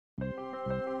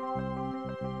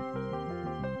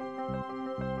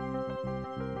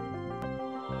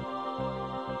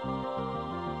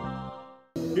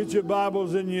Get your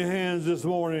Bibles in your hands this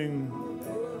morning.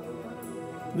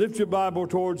 Lift your Bible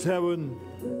towards heaven.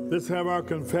 Let's have our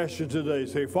confession today.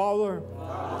 Say, Father,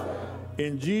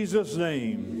 in Jesus'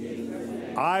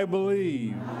 name, I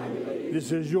believe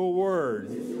this is your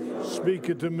word. Speak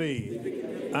it to me.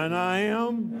 And I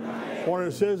am what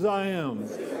it says I am.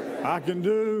 I can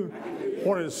do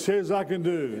what it says I can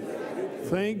do.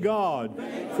 Thank God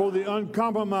for the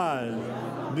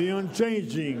uncompromised, the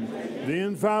unchanging, the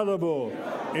infallible,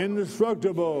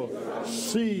 indestructible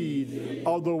seed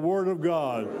of the Word of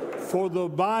God. For the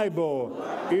Bible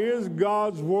is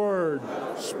God's Word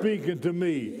speaking to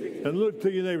me. And look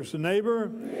to your neighbor. Say,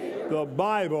 neighbor, the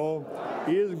Bible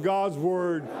is God's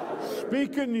Word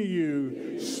speaking to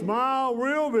you. Smile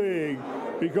real big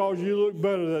because you look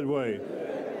better that way.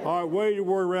 All right, wave your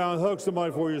word around. Hug somebody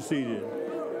before you're seated.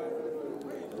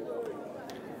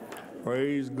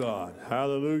 Praise God.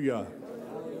 Hallelujah.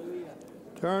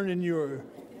 Turn in your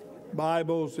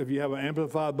Bibles. If you have an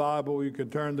Amplified Bible, you can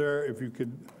turn there. If you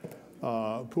could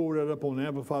pull that up on the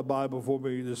Amplified Bible for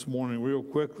me this morning real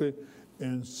quickly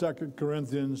in 2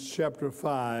 Corinthians chapter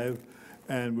 5,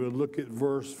 and we'll look at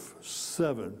verse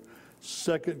 7.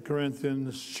 2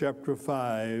 Corinthians chapter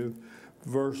 5,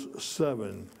 verse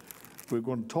 7. We're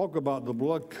going to talk about the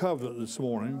blood covenant this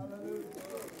morning.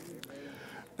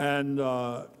 And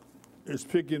it's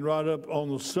picking right up on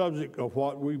the subject of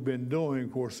what we've been doing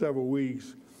for several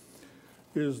weeks,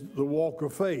 is the walk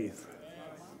of faith.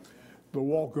 The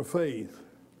walk of faith.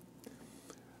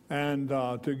 And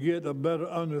to get a better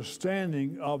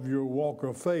understanding of your walk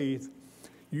of faith,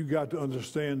 you got to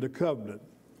understand the covenant.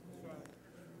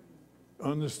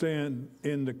 Understand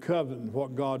in the covenant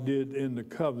what God did in the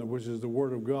covenant, which is the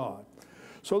Word of God.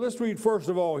 So let's read first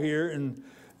of all here in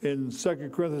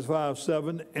 2 Corinthians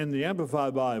 5:7 in the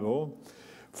Amplified Bible.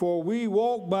 For we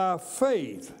walk by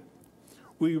faith.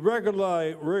 We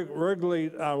regulate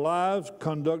our lives,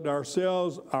 conduct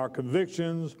ourselves, our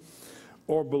convictions,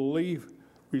 or belief,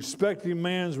 respecting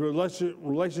man's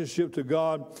relationship to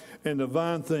God and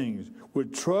divine things.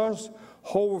 With trust,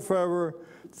 hope, and fervor,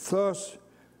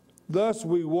 thus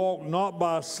we walk not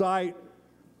by sight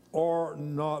or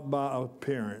not by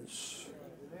appearance.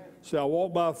 Say, I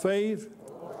walk by faith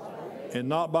and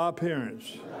not by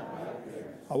appearance.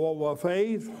 I walk by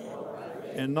faith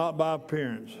and not by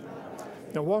appearance.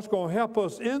 Now, what's going to help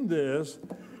us in this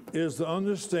is to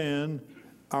understand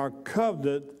our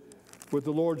covenant with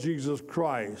the Lord Jesus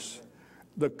Christ.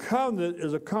 The covenant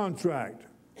is a contract.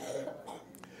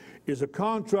 It's a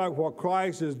contract what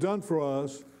Christ has done for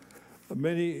us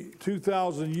many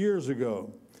 2,000 years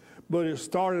ago. But it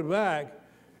started back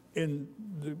in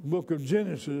the book of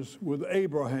Genesis with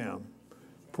Abraham.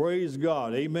 Praise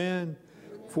God. Amen.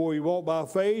 For we walk by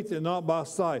faith and not by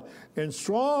sight. And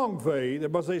strong faith,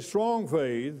 everybody say strong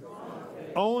faith,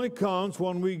 only comes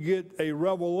when we get a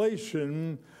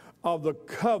revelation of the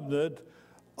covenant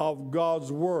of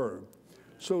God's Word.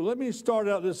 So let me start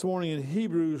out this morning in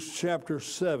Hebrews chapter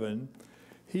 7.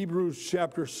 Hebrews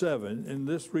chapter 7, and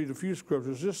let's read a few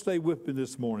scriptures. Just stay with me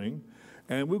this morning.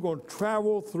 And we're going to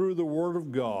travel through the Word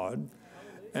of God.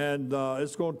 And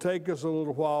it's going to take us a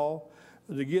little while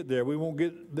to get there. We won't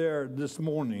get there this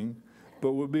morning,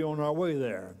 but we'll be on our way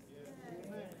there.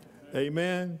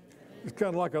 Amen. It's kind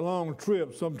of like a long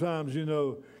trip. Sometimes, you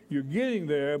know, you're getting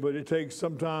there, but it takes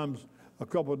sometimes a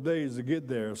couple of days to get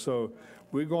there. So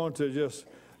we're going to just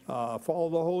follow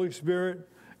the Holy Spirit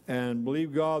and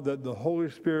believe God that the Holy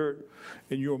Spirit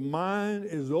in your mind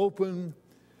is open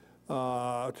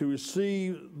to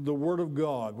receive the Word of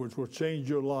God, which will change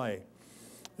your life.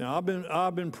 Now,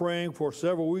 I've been praying for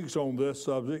several weeks on this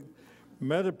subject,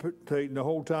 meditating the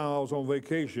whole time I was on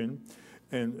vacation,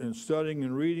 and studying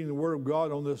and reading the Word of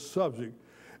God on this subject.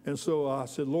 And so I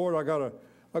said, Lord, I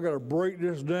gotta break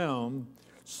this down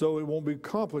so it won't be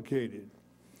complicated.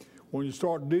 When you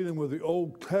start dealing with the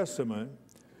Old Testament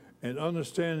and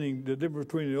understanding the difference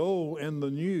between the Old and the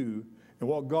New and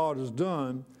what God has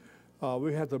done,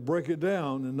 we have to break it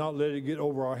down and not let it get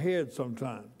over our head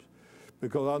sometimes.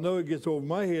 Because I know it gets over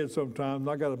my head sometimes, and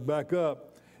I got to back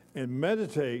up and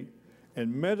meditate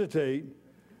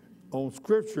on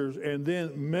scriptures, and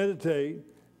then meditate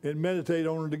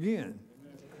on it again.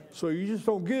 So you just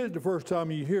don't get it the first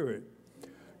time you hear it.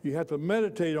 You have to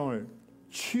meditate on it,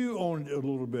 chew on it a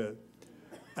little bit.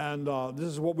 And this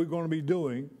is what we're going to be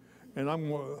doing. And I'm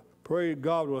going to pray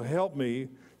God will help me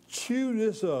chew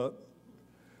this up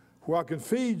where I can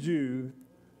feed you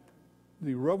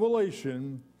the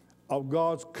revelation of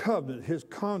God's covenant, His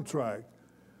contract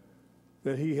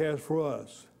that He has for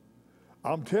us.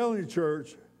 I'm telling you,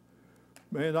 church,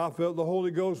 man, I felt the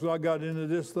Holy Ghost when I got into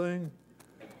this thing.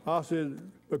 I said,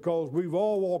 because we've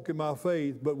all walked in by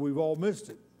faith, but we've all missed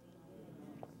it.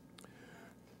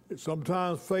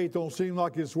 Sometimes faith don't seem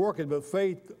like it's working, but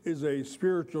faith is a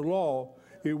spiritual law.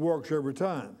 It works every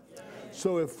time.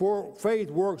 So if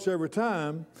faith works every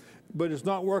time, but it's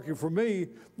not working for me,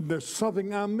 there's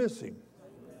something I'm missing.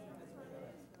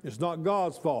 It's not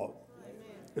God's fault.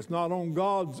 It's not on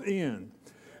God's end.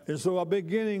 And so I'm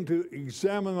beginning to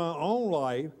examine my own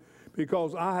life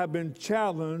because I have been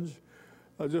challenged,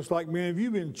 just like many of you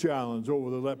have been challenged over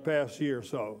the past year or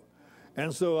so.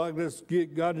 And so I just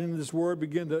got into this word,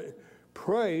 begin to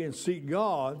pray and seek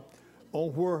God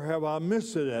on where have I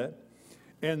missed it at.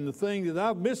 And the thing that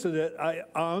I've missed it at,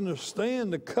 I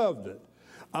understand the covenant.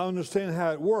 I understand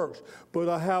how it works, but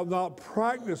I have not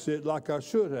practiced it like I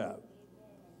should have.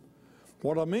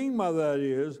 What I mean by that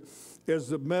is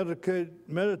to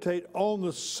meditate on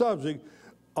the subject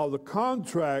of the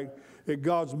contract that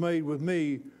God's made with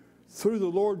me through the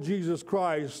Lord Jesus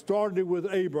Christ, started with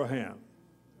Abraham.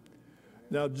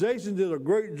 Now, Jason did a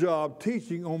great job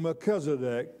teaching on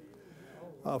Melchizedek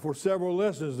for several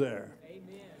lessons there.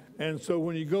 Amen. And so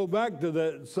when you go back to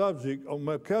that subject on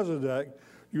Melchizedek,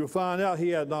 you'll find out he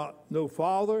had no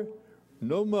father,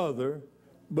 no mother,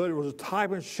 but it was a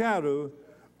type and shadow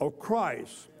of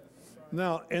Christ.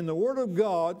 Now, in the Word of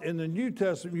God, in the New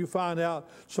Testament, you find out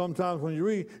sometimes when you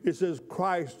read, it says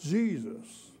Christ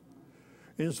Jesus.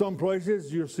 In some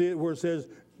places, you'll see it where it says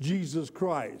Jesus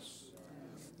Christ.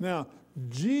 Now,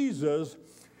 Jesus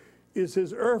is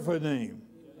his earthly name.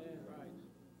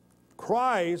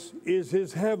 Christ is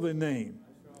his heavenly name.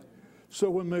 So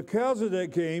when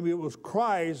Melchizedek came, it was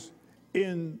Christ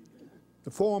in the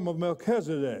form of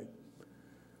Melchizedek,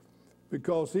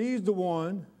 because he's the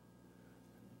one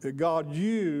that God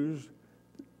used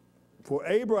for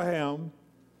Abraham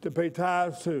to pay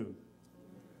tithes to.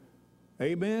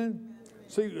 Amen?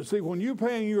 See, when you're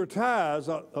paying your tithes,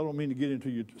 I don't mean to get into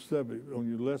your subject on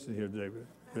your lesson here,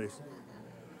 Jason.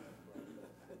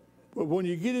 But when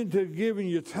you get into giving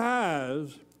your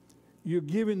tithes, you're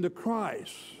giving to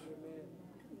Christ.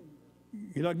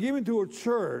 You're not giving to a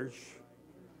church,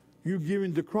 you're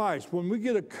giving to Christ. When we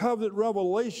get a covenant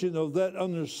revelation of that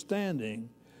understanding,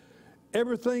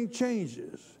 everything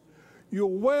changes. Your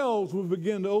wells will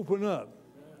begin to open up.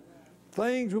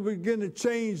 Things will begin to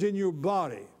change in your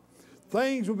body.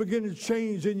 Things will begin to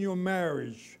change in your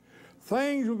marriage.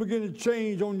 Things will begin to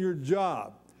change on your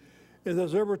job. If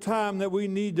there's ever time that we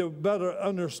need a better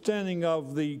understanding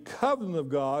of the covenant of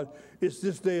God, it's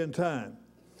this day and time.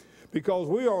 Because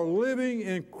we are living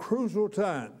in crucial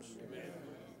times.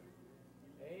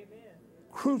 Amen.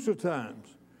 Crucial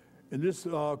times. And this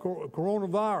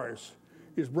coronavirus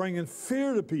is bringing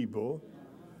fear to people,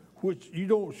 which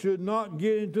you should not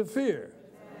get into fear.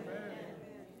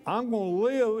 I'm going to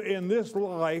live in this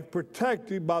life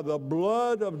protected by the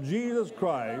blood of Jesus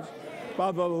Christ,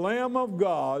 by the Lamb of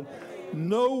God.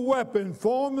 No weapon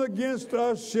formed against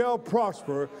us shall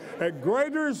prosper. And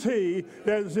greater is he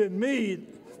that is in me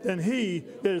than he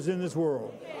that is in this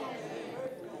world.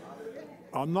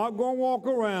 I'm not going to walk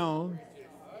around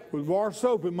with bar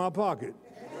soap in my pocket.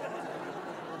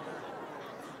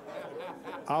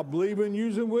 I believe in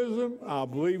using wisdom. I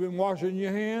believe in washing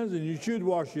your hands, and you should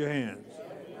wash your hands.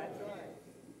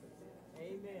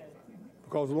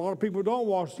 Because a lot of people don't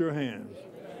wash their hands.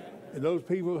 And those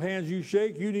people's hands you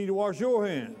shake, you need to wash your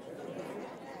hands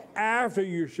after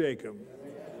you shake them.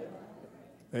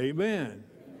 Amen.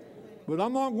 But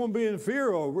I'm not going to be in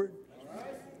fear over it,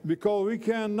 because we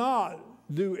cannot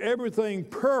do everything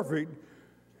perfect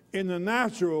in the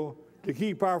natural to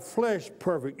keep our flesh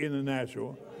perfect in the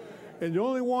natural. And the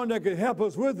only one that can help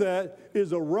us with that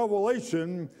is a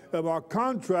revelation of our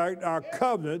contract, our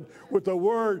covenant with the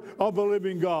Word of the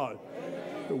living God.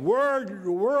 The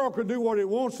world can do what it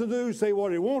wants to do, say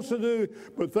what it wants to do,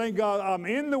 but thank God I'm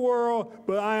in the world,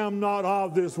 but I am not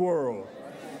of this world.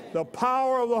 The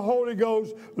power of the Holy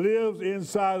Ghost lives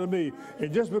inside of me.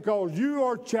 And just because you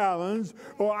are challenged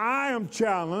or I am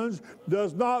challenged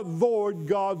does not void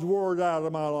God's word out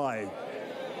of my life.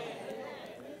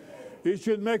 It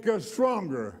should make us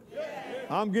stronger.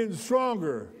 I'm getting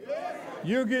stronger.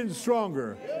 You're getting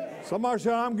stronger. Somebody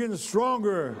said, I'm getting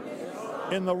stronger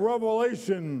in the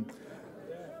revelation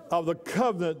of the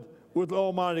covenant with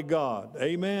Almighty God.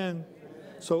 Amen.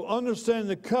 So understanding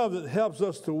the covenant helps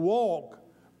us to walk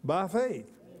by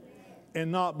faith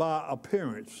and not by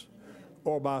appearance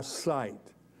or by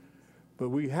sight. But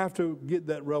we have to get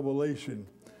that revelation.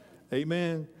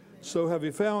 Amen. So have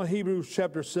you found Hebrews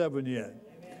chapter 7 yet?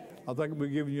 I think we're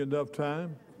giving you enough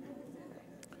time.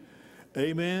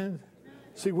 Amen.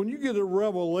 See, when you get a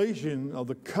revelation of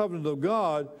the covenant of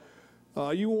God,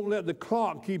 you won't let the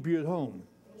clock keep you at home.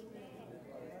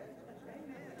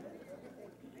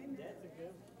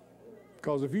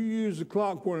 Because if you use the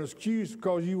clock for an excuse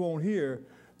because you won't hear,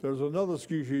 there's another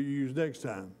excuse you use next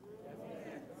time.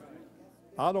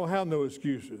 I don't have no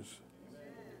excuses.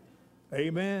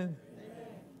 Amen.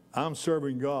 I'm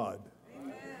serving God.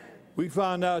 We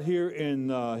find out here in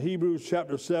Hebrews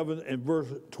chapter 7 and verse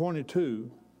 22,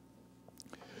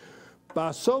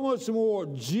 by so much more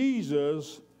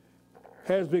Jesus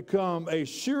has become a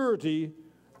surety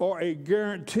or a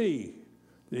guarantee.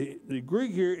 The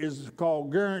Greek here is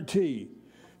called guarantee.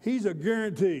 He's a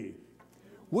guarantee.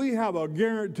 We have a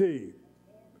guarantee.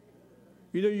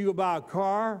 You know, you go buy a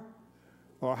car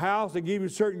or a house, they give you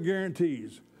certain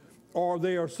guarantees. Or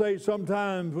they are say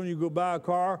sometimes when you go buy a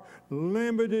car,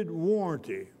 limited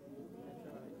warranty.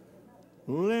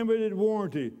 Limited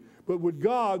warranty. But with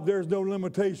God, there's no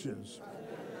limitations.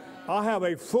 I have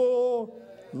a full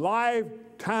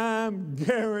lifetime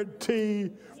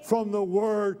guarantee from the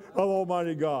Word of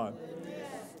Almighty God.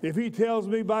 If He tells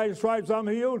me by His stripes I'm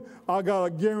healed, I got a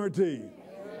guarantee.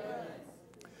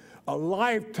 A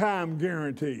lifetime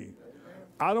guarantee.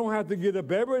 I don't have to get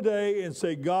up every day and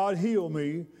say, God, heal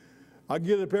me. I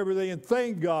get up every day and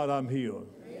thank God I'm healed.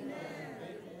 Amen.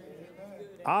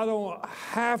 I don't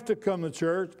have to come to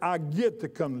church. I get to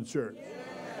come to church. Yes.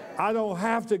 I don't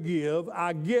have to give.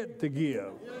 I get to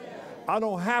give. Yes. I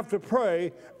don't have to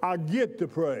pray. I get to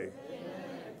pray. Amen.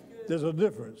 There's a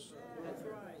difference. That's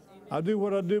right. I do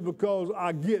what I do because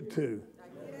I get to.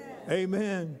 Yes.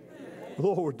 Amen.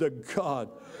 Glory to God.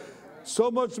 So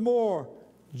much more,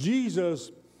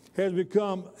 Jesus has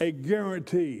become a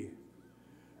guarantee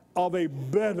of a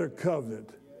better covenant.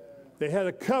 They had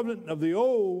a covenant of the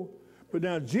old, but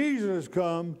now Jesus has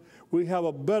come. We have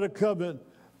a better covenant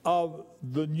of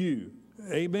the new.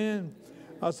 Amen?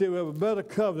 I say we have a better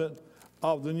covenant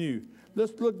of the new.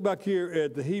 Let's look back here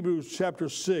at the Hebrews chapter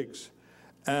 6,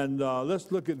 and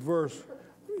let's look at verse,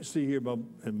 let me see here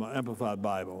in my Amplified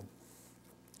Bible.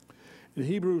 In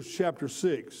Hebrews chapter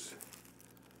 6,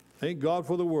 thank God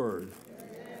for the Word.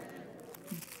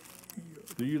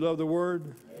 Do you love the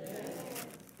Word?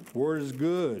 Word is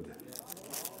good.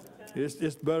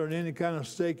 It's better than any kind of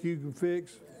steak you can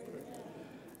fix,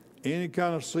 any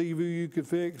kind of seafood you can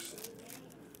fix.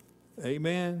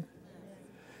 Amen.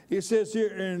 It says here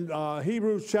in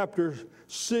Hebrews chapter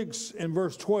 6 and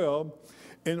verse 12,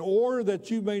 in order that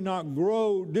you may not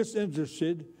grow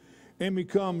disinterested and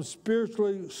become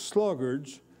spiritually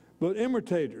sluggards, but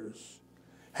imitators,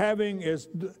 having as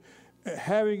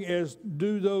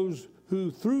do those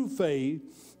who through faith,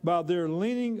 by their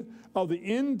leaning of the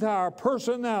entire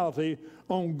personality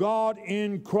on God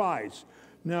in Christ.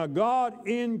 Now, God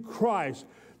in Christ,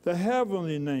 the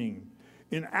heavenly name,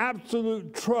 in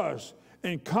absolute trust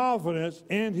and confidence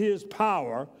in His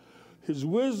power, His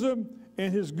wisdom,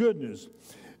 and His goodness,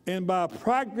 and by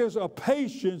practice of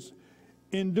patience,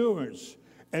 endurance,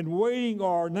 and waiting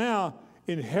are now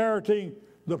inheriting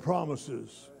the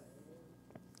promises.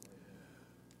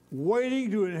 Waiting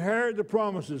to inherit the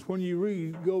promises. When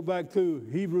you go back to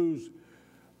Hebrews,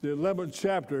 the 11th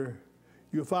chapter,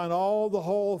 you'll find all the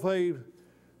Hall of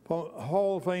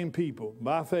Fame people,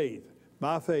 by faith,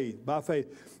 by faith, by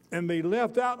faith. And they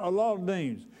left out a lot of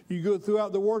names. You go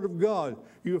throughout the Word of God,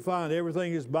 you'll find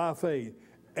everything is by faith.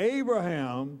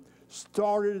 Abraham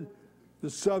started the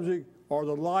subject or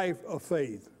the life of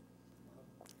faith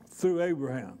through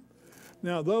Abraham.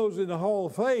 Now, those in the Hall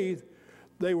of Faith,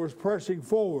 they were pressing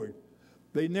forward.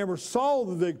 They never saw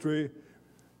the victory,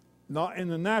 not in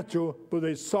the natural, but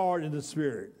they saw it in the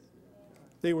spirit.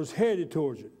 They was headed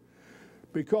towards it.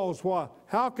 Because why?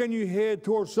 How can you head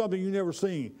towards something you've never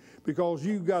seen? Because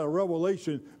you've got a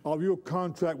revelation of your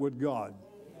contract with God.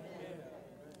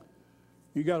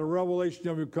 You got a revelation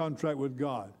of your contract with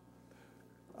God.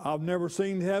 I've never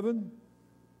seen heaven.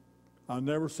 I've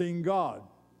never seen God.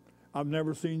 I've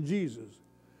never seen Jesus.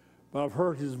 But I've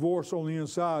heard His voice on the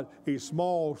inside, a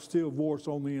small, still voice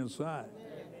on the inside.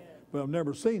 But I've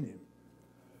never seen Him.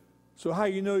 So how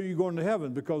you know you're going to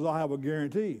heaven? Because I have a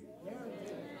guarantee.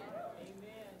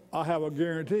 I have a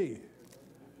guarantee.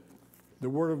 The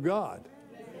Word of God.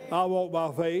 I walk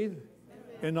by faith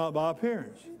and not by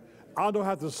appearance. I don't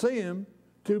have to see Him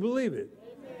to believe it.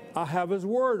 I have His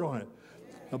Word on it.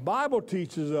 The Bible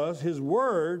teaches us His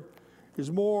Word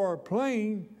is more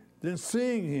plain than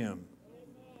seeing Him.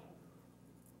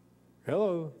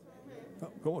 Hello.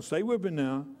 Go on, stay with me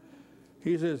now.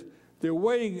 He says, they're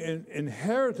waiting and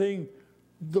inheriting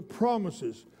the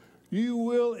promises. You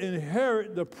will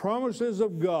inherit the promises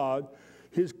of God.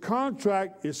 His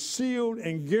contract is sealed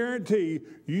and guaranteed.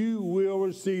 You will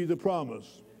receive the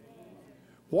promise.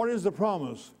 What is the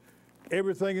promise?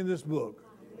 Everything in this book.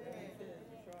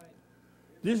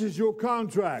 This is your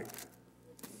contract.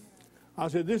 I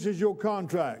said, this is your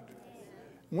contract.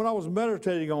 When I was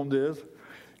meditating on this,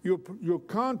 your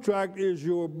contract is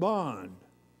your bond.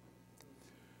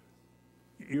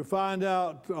 You find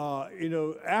out,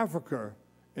 Africa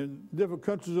and different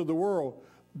countries of the world,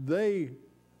 they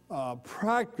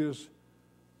practice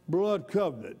blood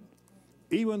covenant.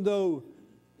 Even though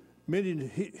many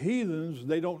heathens,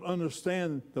 they don't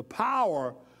understand the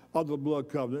power of the blood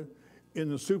covenant in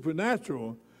the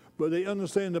supernatural, but they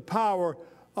understand the power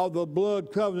of the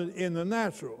blood covenant in the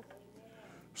natural.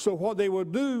 So what they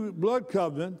would do, blood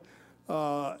covenant,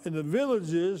 in the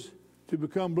villages to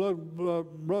become blood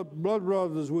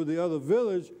brothers with the other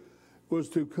village, was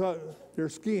to cut their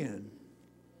skin.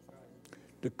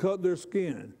 To cut their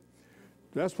skin.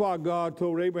 That's why God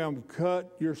told Abraham,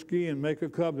 cut your skin, make a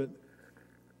covenant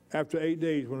after 8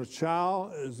 days. When a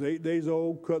child is 8 days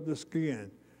old, cut the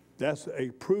skin. That's a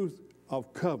proof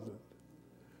of covenant,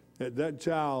 that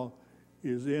child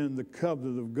is in the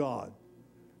covenant of God.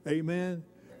 Amen?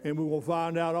 And we will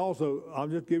find out also,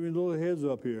 I'm just giving you a little heads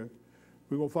up here,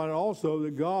 we're going to find out also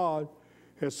that God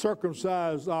has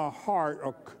circumcised our heart.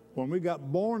 When we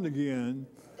got born again,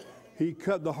 he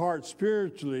cut the heart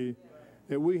spiritually,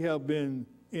 that we have been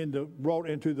brought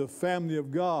into the family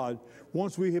of God.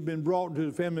 Once we have been brought into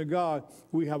the family of God,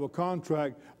 we have a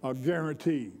contract, a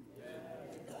guarantee.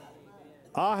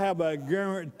 I have a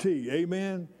guarantee.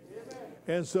 Amen?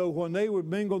 And so when they would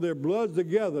mingle their bloods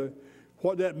together,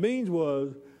 what that means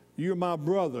was, you're my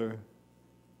brother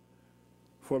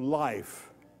for life.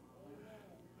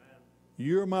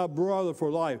 You're my brother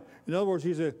for life. In other words,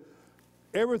 he said,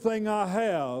 everything I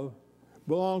have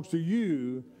belongs to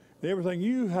you, and everything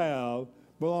you have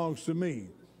belongs to me.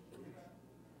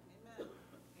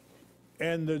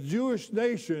 And the Jewish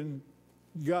nation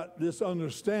got this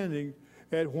understanding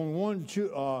that when one,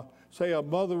 say a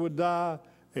mother would die,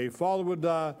 a father would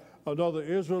die, another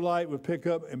Israelite would pick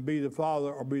up and be the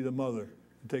father or be the mother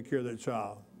and take care of that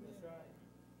child.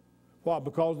 Why?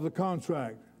 Because of the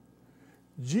contract.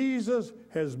 Jesus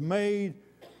has made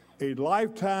a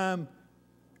lifetime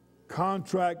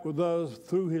contract with us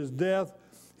through his death,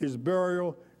 his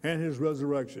burial, and his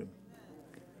resurrection.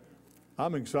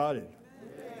 I'm excited.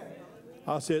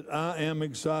 I said, I am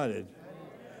excited.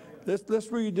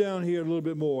 Let's read down here a little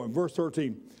bit more in verse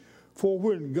 13. For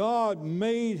when God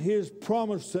made his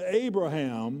promise to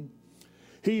Abraham,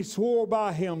 he swore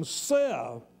by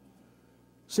himself,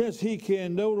 since he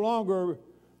can no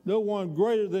one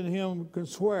greater than him can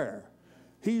swear.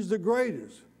 He's the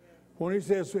greatest. When he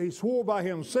says he swore by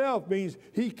himself, means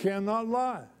he cannot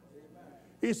lie.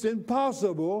 It's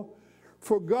impossible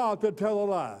for God to tell a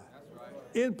lie.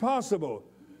 Impossible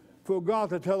for God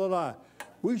to tell a lie.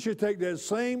 We should take that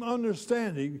same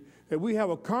understanding that we have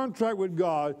a contract with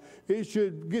God. It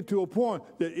should get to a point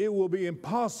that it will be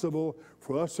impossible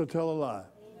for us to tell a lie.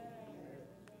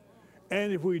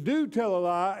 And if we do tell a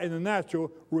lie in the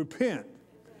natural, repent.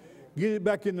 Get it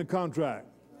back in the contract.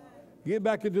 Get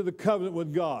back into the covenant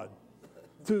with God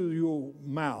through your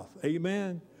mouth.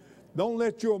 Amen? Don't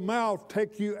let your mouth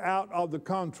take you out of the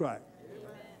contract.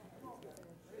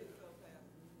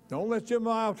 Don't let your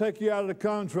mouth take you out of the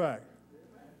contract.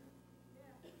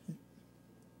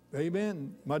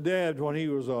 Amen. My dad, when he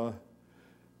was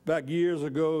back years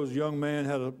ago, as a young man,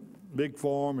 had a big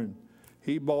farm, and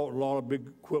he bought a lot of big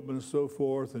equipment and so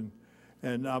forth.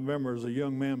 And I remember as a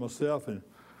young man myself, and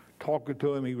talking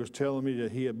to him, he was telling me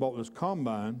that he had bought this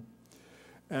combine,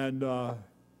 and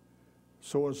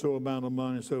so and so amount of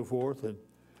money and so forth.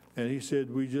 And he said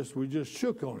we just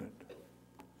shook on it.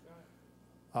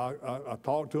 I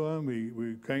talked to him.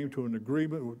 We came to an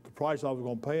agreement with the price I was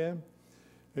going to pay him.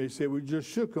 And he said, we just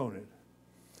shook on it.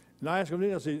 And I asked him,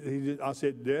 I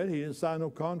said, Dad, he didn't sign no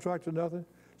contract or nothing?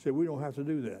 He said, we don't have to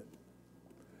do that.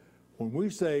 When we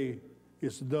say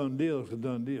it's a done deal, it's a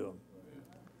done deal.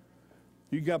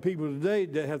 You got people today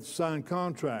that have to sign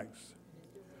contracts.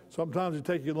 Sometimes it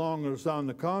takes you longer to sign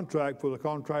the contract for the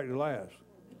contract to last.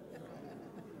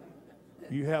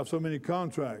 You have so many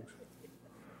contracts.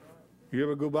 You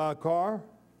ever go buy a car?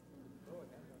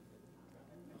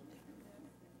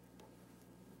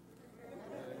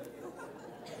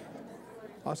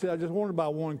 I said, I just wanted to buy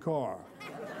one car.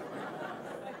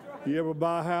 You ever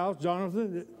buy a house,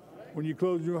 Jonathan? When you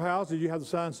closed your house, did you have to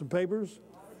sign some papers?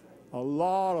 A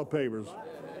lot of papers.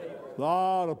 A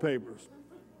lot of papers.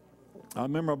 I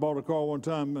remember I bought a car one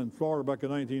time in Florida back in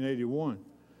 1981.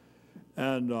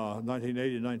 And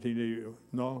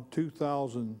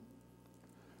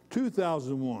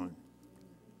 2001.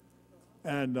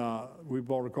 And we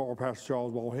bought a car. Pastor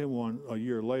Charles bought him one a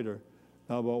year later.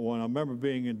 I bought one. I remember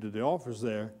being into the office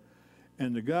there,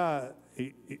 and the guy,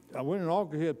 I went in the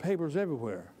office, he had papers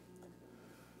everywhere.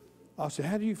 I said,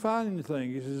 how do you find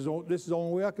anything? He says, this is the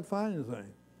only way I could find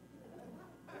anything.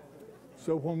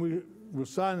 So when we were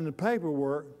signing the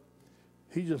paperwork,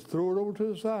 he just threw it over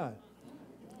to the side.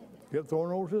 Kept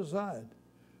throwing it over to the side.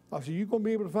 I said, you going to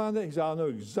be able to find that? He said, I know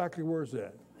exactly where it's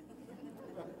at.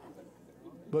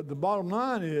 But the bottom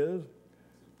line is,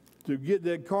 to get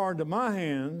that car into my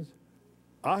hands,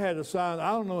 I had to sign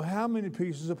I don't know how many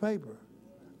pieces of paper.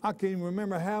 I can't even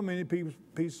remember how many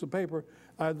pieces of paper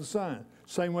I had to sign.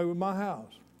 Same way with my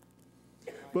house.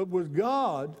 But with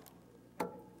God,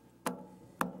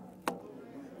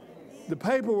 the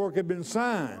paperwork had been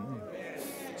signed,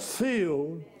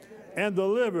 sealed, and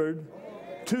delivered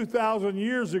 2,000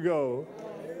 years ago.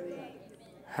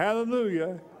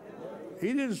 Hallelujah. He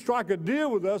didn't strike a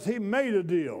deal with us. He made a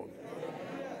deal.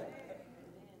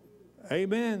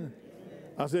 Amen.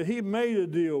 I said, he made a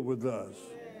deal with us.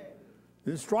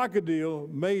 Didn't strike a deal,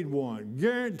 made one.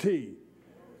 Guarantee.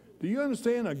 Do you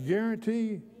understand a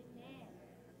guarantee?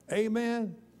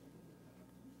 Amen.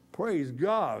 Praise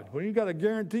God. When you got a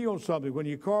guarantee on something, when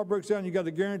your car breaks down, you got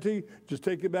a guarantee, just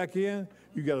take it back in.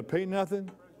 You got to pay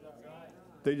nothing.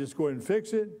 They just go ahead and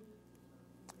fix it.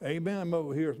 Amen. I'm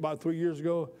over here about 3 years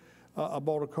ago. I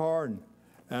bought a car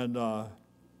and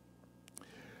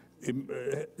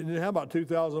it had about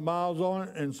 2,000 miles on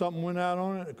it, and something went out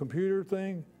on it, a computer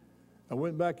thing. I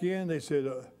went back in. They said,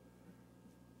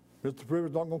 Mr.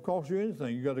 Privilege, not going to cost you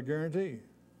anything. You got a guarantee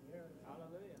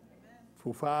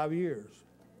for 5 years.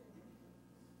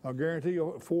 I'll guarantee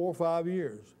you 4 or 5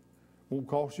 years. Won't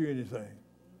cost you anything.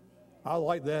 I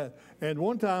like that. And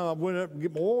one time I went up to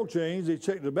get my oil changed. They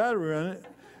checked the battery on it,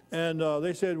 and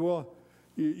they said, well,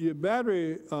 your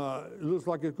battery looks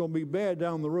like it's going to be bad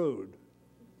down the road.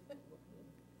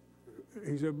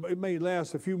 He said, it may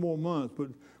last a few more months, but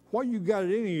while you got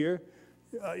it in here,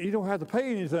 you don't have to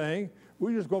pay anything.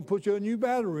 We're just going to put you a new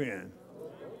battery in.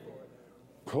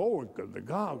 Glory to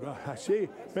God. I see,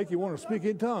 make you want to speak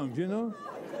in tongues, you know.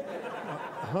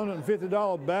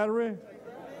 $150 battery.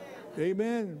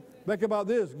 Amen. Think about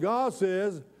this. God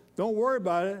says, don't worry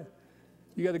about it.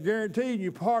 You got a guarantee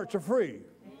your parts are free.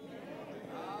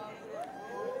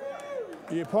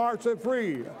 Your parts are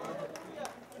free.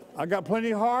 I got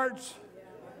plenty of hearts,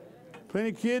 plenty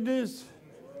of kidneys,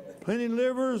 plenty of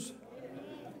livers,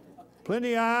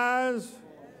 plenty of eyes.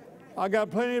 I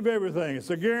got plenty of everything. It's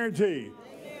a guarantee.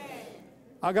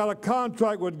 I got a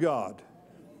contract with God.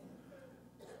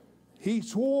 He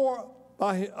swore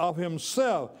of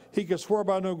himself, he could swear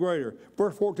by no greater.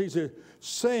 Verse 14 says,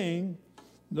 saying,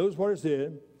 notice what it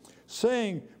said,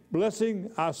 saying,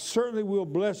 blessing, I certainly will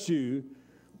bless you.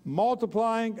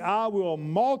 Multiplying, I will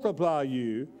multiply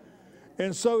you.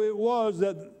 And so it was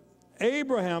that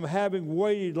Abraham, having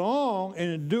waited long and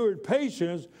endured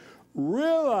patience,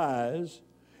 realized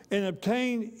and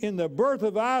obtained in the birth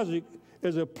of Isaac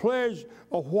as a pledge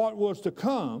of what was to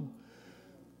come,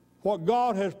 what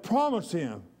God has promised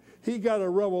him. He got a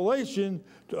revelation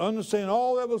to understand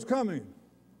all that was coming.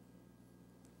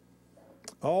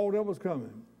 All that was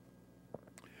coming.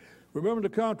 Remember the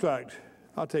contract.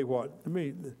 I'll tell you what,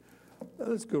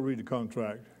 let's go read the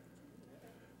contract.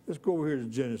 Let's go over here to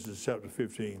Genesis chapter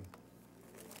 15.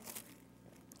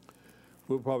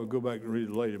 We'll probably go back and read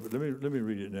it later, but let me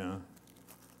read it now.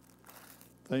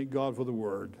 Thank God for the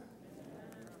word.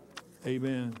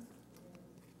 Amen.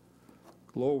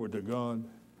 Glory to God.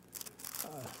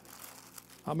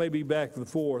 I may be back and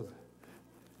forth,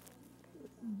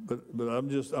 but I'm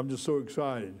just so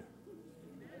excited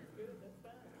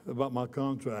about my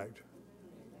contract.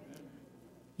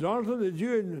 Jonathan, did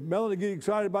you and Melanie get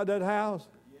excited about that house?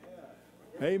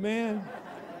 Yeah. Amen.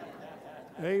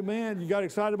 Amen. You got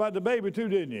excited about the baby too,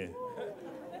 didn't you?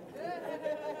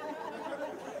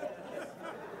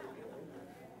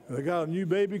 They got a new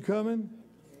baby coming.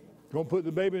 Going to put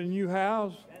the baby in a new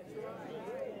house.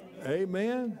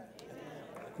 Amen.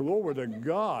 Glory to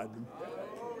God.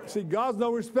 See, God's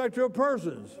no respecter of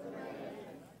persons.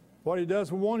 What he does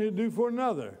for one, he'll do for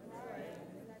another.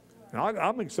 And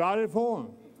I'm excited for him.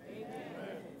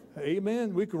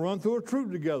 Amen. We can run through a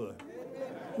troop together.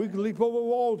 We can leap over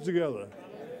walls together.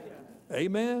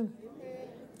 Amen.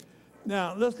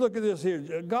 Now, let's look at this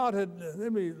here. God had,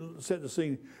 let me set the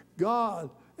scene.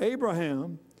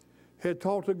 Abraham had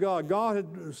talked to God. God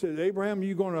had said, Abraham,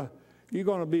 you're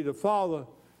gonna be the father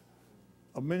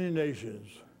of many nations.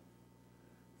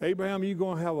 Abraham, you're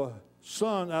going to have a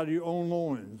son out of your own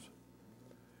loins.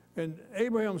 And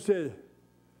Abraham said,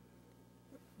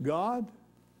 God,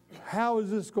 how is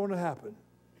this going to happen?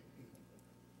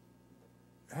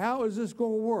 How is this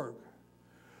going to work?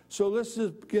 So let's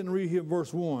just begin to read here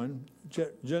verse 1,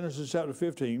 Genesis chapter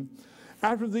 15.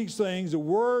 After these things, the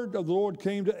word of the Lord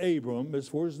came to Abram,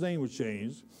 that's where his name was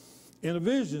changed, in a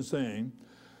vision saying,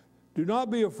 do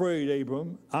not be afraid,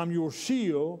 Abram, I'm your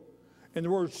shield. And the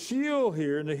word shield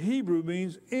here in the Hebrew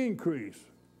means increase.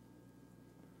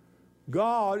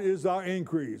 God is our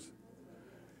increase.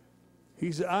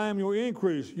 He said, I am your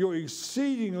increase, your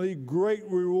exceedingly great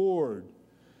reward.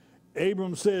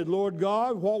 Abram said, Lord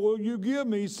God, what will you give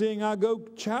me, seeing I go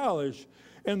childish,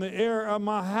 and the heir of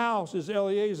my house is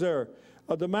Eliezer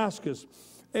of Damascus?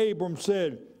 Abram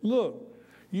said, look,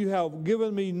 you have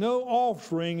given me no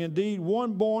offspring. Indeed,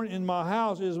 one born in my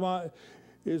house is my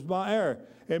heir.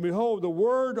 And behold, the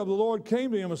word of the Lord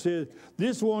came to him and said,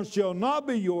 this one shall not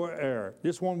be your heir.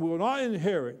 This one will not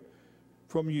inherit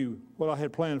from you what I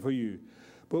had planned for you.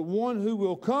 But one who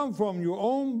will come from your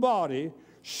own body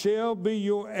shall be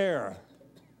your heir.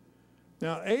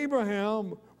 Now,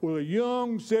 Abraham was a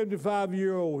young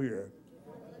 75-year-old here.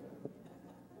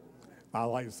 I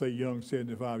like to say young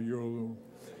 75-year-old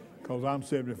because I'm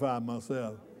 75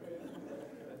 myself.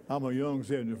 I'm a young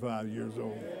 75 years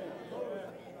old.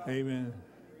 Amen.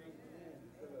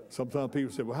 Sometimes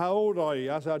people say, well, how old are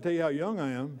you? I said, I'll tell you how young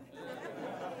I am.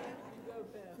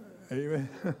 Amen.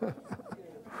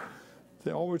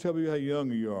 They always tell you how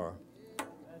young you are.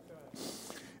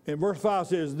 And verse 5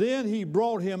 says, then he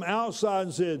brought him outside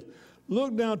and said,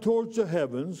 look down towards the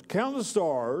heavens, count the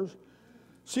stars,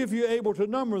 see if you're able to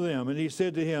number them. And he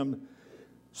said to him,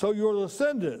 so your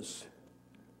descendants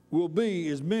will be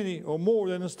as many or more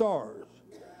than the stars.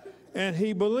 And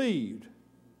he believed.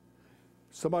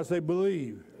 Somebody say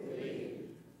believe. Believe.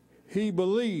 He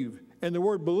believed. And the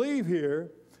word believe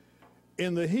here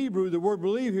in the Hebrew, the word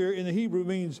believe here in the Hebrew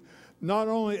means not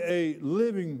only a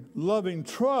living, loving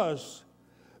trust,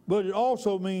 but it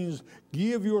also means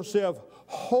give yourself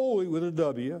wholly with a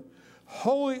W,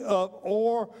 wholly up,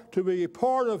 or to be a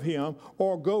part of him,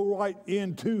 or go right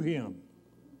into him.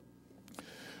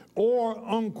 Or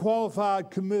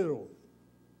unqualified committal.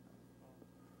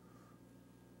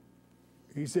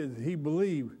 He said he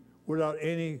believed without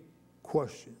any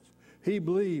questions. He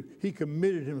believed, he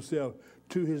committed himself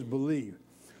to his belief.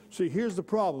 See, here's the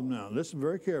problem now. Listen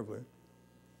very carefully.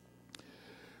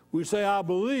 We say, I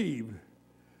believe,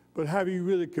 but have you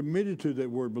really committed to that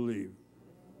word believe?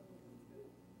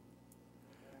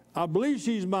 I believe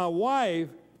she's my wife,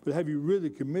 but have you really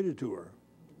committed to her?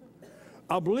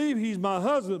 I believe he's my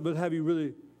husband, but have you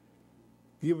really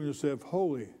given yourself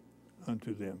wholly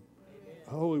unto them?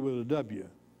 Holy with a W.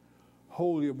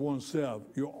 Holy of oneself.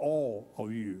 You're all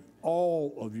of you.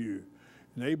 All of you.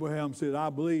 And Abraham said, I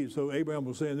believe. So Abraham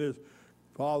was saying this,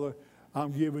 Father,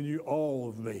 I'm giving you all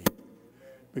of me.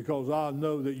 Because I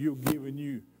know that you're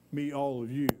giving me all of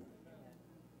you.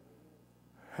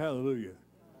 Hallelujah.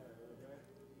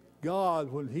 God,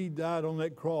 when he died on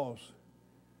that cross,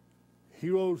 he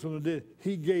rose from the dead.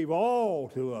 He gave all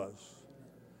to us.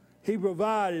 He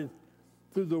provided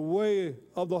through the way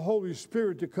of the Holy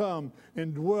Spirit to come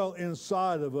and dwell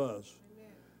inside of us.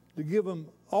 Amen. To give him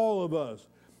all of us.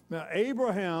 Now,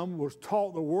 Abraham was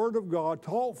taught the Word of God,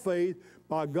 taught faith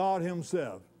by God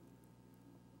himself.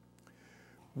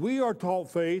 We are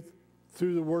taught faith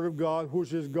through the Word of God,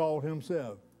 which is God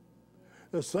himself.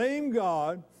 The same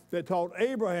God that taught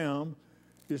Abraham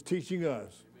is teaching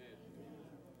us.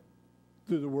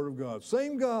 Through the Word of God.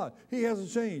 Same God. He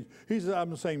hasn't changed. He said, I'm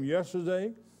the same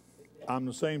yesterday. I'm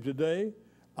the same today.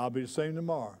 I'll be the same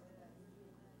tomorrow.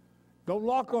 Don't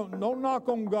knock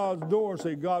on God's door and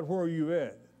say, God, where are you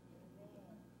at?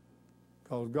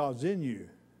 Because God's in you.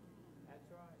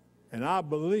 And I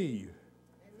believe.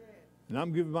 And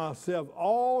I'm giving myself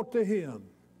all to him.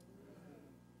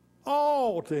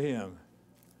 All to him.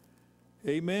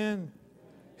 Amen.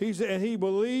 He said, and he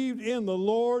believed in the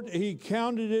Lord. He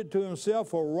counted it to himself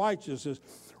for righteousness.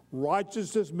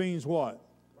 Righteousness means what?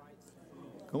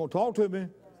 Come on, talk to me.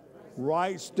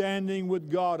 Right standing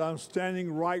with God. I'm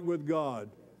standing right with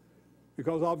God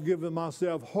because I've given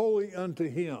myself wholly unto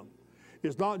him.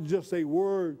 It's not just a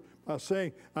word by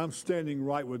saying I'm standing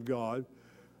right with God.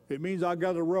 It means I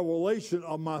got a revelation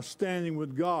of my standing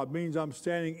with God. It means I'm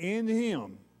standing in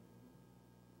him.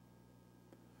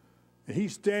 And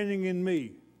he's standing in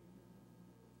me.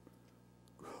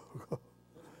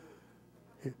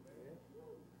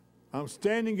 I'm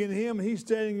standing in him, he's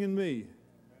standing in me.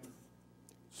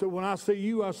 So when I see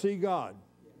you, I see God.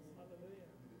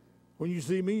 When you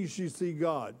see me, you should see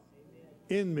God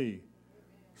in me,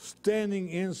 standing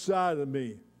inside of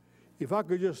me. If I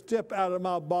could just step out of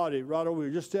my body right over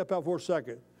here, just step out for a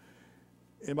second,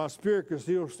 and my spirit could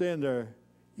still stand there,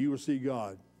 you will see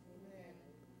God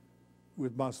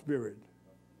with my spirit.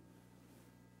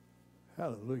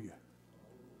 Hallelujah.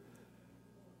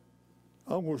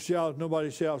 I'm going to shout. If nobody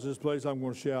shouts in this place, I'm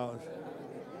going to shout.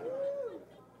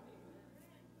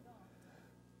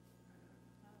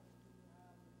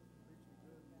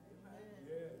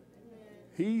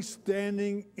 He's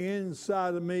standing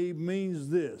inside of me means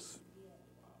this.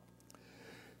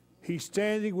 He's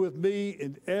standing with me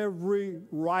in every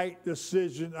right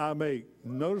decision I make.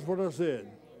 Notice what I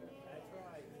said.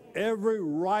 Every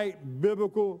right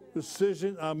biblical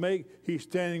decision I make, he's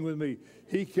standing with me.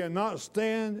 He cannot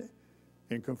stand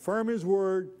and confirm his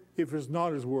word if it's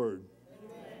not his word.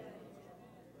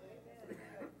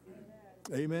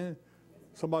 Amen.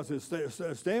 Somebody says,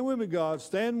 stand with me, God.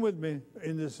 Stand with me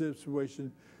in this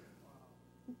situation.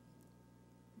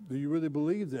 Do you really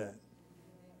believe that?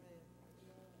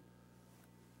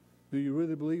 Do you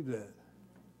really believe that?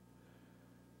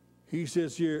 He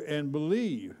says here, and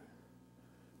believe.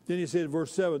 Then he said,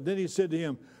 verse 7, then he said to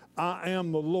him, I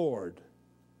am the Lord.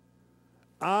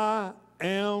 I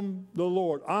am the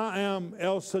Lord. I am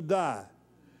El Shaddai,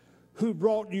 who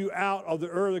brought you out of the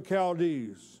Ur of the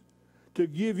Chaldees to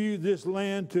give you this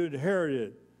land to inherit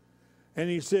it. And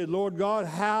he said, Lord God,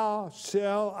 how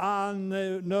shall I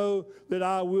know that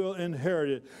I will inherit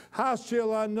it? How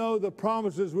shall I know the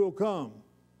promises will come?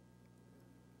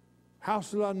 How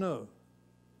shall I know?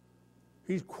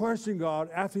 He's questioning God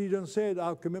after he done said,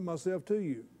 I'll commit myself to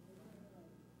you.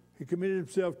 He committed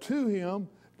himself to him.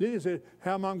 Then he said,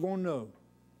 how am I going to know?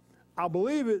 I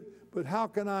believe it, but how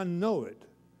can I know it?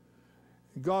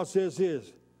 And God says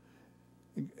his.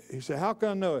 He said, how can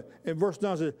I know it? And verse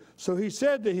 9 says, so he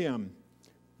said to him,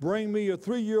 bring me a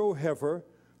 3-year-old heifer,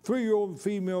 3-year-old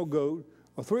female goat,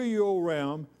 a 3-year-old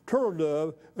ram, turtle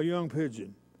dove, a young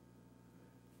pigeon.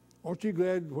 Aren't you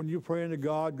glad when you're praying to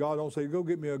God, God don't say, go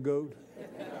get me a goat.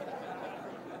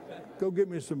 Go get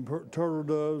me some turtle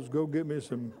doves. Go get me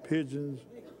some pigeons.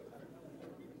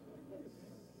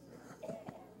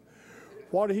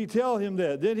 Why did he tell him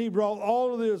that? Then he brought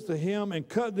all of this to him and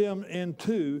cut them in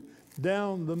two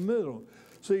down the middle.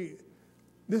 See,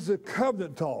 this is a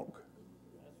covenant talk.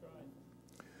 That's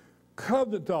right.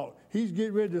 Covenant talk. He's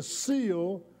getting ready to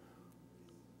seal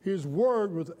his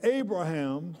word with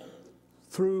Abraham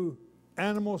through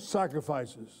animal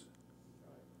sacrifices.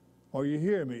 Are you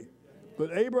hearing me?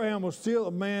 But Abraham was still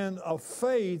a man of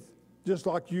faith, just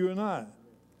like you and I.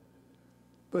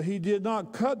 But he did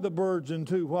not cut the birds in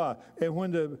two. Why? And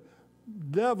when the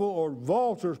devil or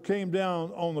vultures came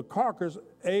down on the carcass,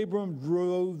 Abram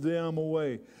drove them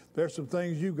away. There's some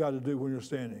things you've got to do when you're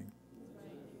standing.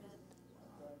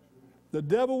 The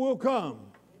devil will come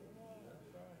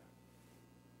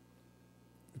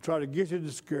to try to get you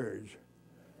discouraged.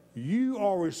 You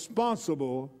are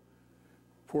responsible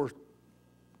for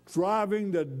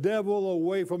driving the devil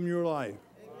away from your life.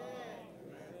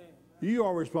 Amen. You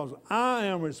are responsible. I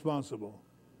am responsible.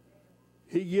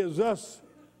 He gives us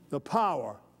the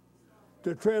power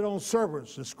to tread on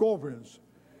serpents and scorpions,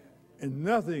 and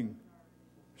nothing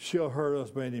shall hurt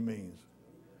us by any means.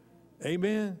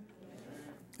 Amen?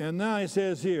 And now he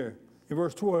says here in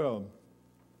verse 12,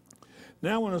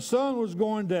 now when the sun was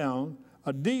going down,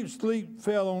 a deep sleep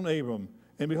fell on Abram,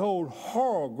 and behold,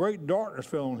 horror, great darkness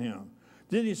fell on him.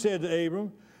 Then he said to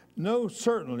Abram, know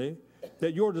certainly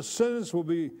that your descendants will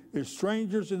be as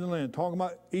strangers in the land. Talking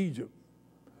about Egypt.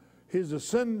 His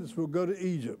descendants will go to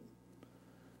Egypt,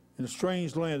 in a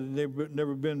strange land that they've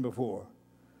never been before.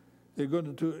 They're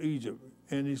going to Egypt.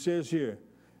 And he says here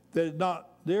that it's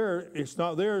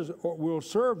not theirs, will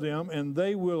serve them, and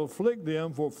they will afflict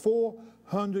them for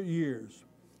 400 years.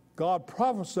 God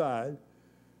prophesied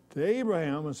to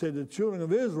Abraham and said the children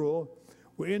of Israel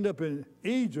will end up in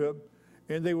Egypt,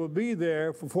 and they will be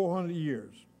there for 400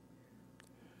 years.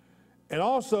 And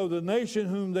also the nation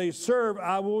whom they serve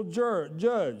I will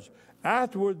judge.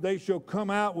 Afterward they shall come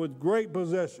out with great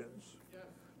possessions.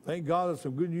 Thank God there's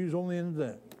some good news on the end of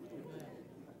that.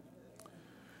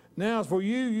 Now as for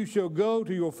you, you shall go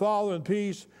to your father in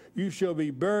peace. You shall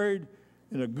be buried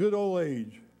in a good old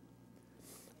age.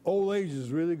 Old age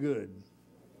is really good.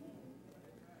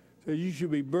 So you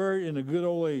should be buried in a good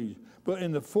old age. But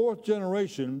in the 4th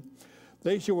generation,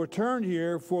 they shall return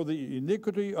here, for the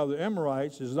iniquity of the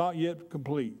Amorites is not yet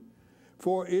complete.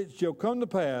 For it shall come to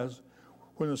pass,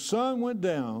 when the sun went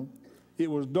down,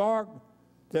 it was dark,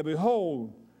 that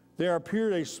behold, there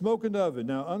appeared a smoking oven.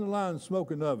 Now underline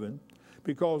smoking oven,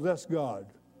 because that's God.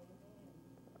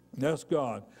 That's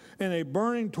God. And a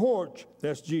burning torch,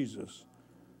 that's Jesus,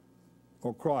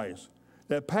 or Christ,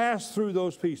 that passed through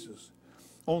those pieces.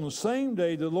 On the same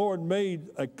day, the Lord made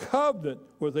a covenant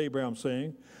with Abraham,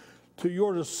 saying, to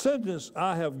your descendants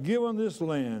I have given this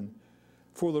land,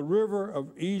 for the river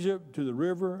of Egypt to the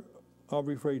river of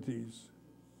Euphrates.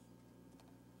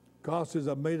 God says,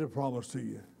 I've made a promise to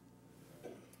you.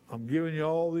 I'm giving you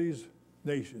all these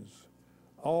nations,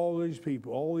 all these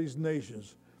people, all these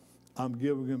nations. I'm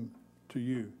giving them to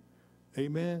you.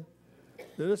 Amen?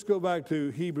 Now let's go back to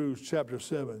Hebrews chapter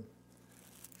 7.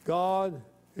 God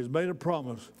has made a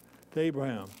promise to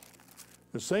Abraham.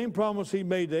 The same promise he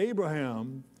made to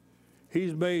Abraham,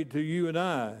 he's made to you and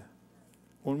I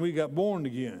when we got born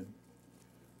again.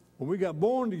 When we got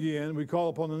born again, we call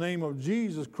upon the name of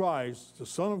Jesus Christ, the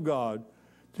Son of God,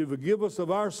 to forgive us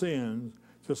of our sins,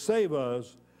 to save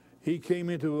us. He came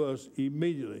into us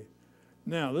immediately.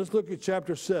 Now, let's look at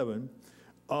chapter 7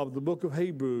 of the book of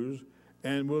Hebrews,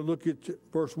 and we'll look at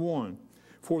verse 1.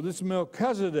 For this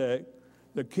Melchizedek,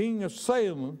 the king of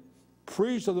Salem,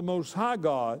 priest of the Most High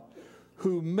God,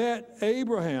 who met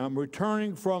Abraham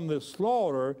returning from the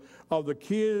slaughter of the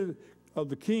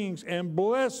kings and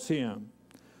blessed him.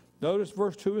 Notice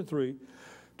verse 2 and 3.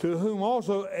 To whom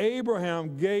also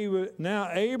Abraham gave it. Now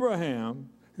Abraham,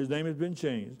 his name has been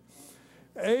changed.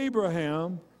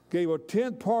 Abraham gave a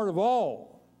tenth part of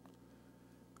all.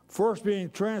 First being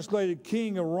translated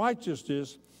king of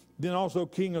righteousness, then also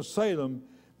king of Salem,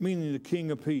 meaning the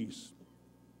king of peace.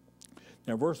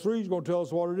 Now verse 3 is going to tell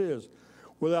us what it is.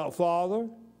 Without father,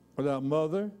 without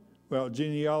mother, without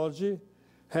genealogy,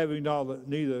 having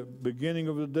neither beginning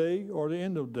of the day or the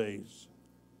end of days,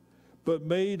 but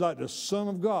made like the Son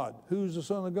of God. Who's the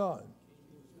Son of God?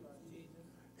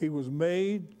 He was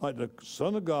made like the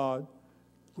Son of God,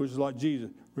 which is like Jesus.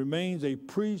 Remains a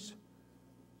priest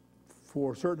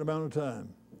for a certain amount of time.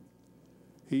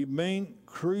 He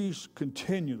increased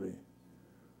continually.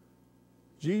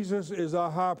 Jesus is our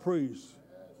high priest.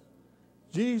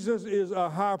 Jesus is our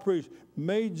high priest.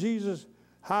 Made Jesus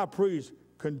high priest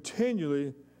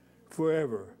continually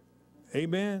forever.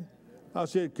 Amen? I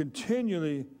said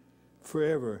continually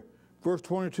forever. Verse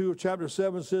 22 of chapter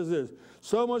 7 says this,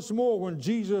 so much more when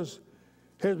Jesus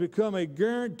has become a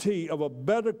guarantee of a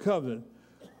better covenant.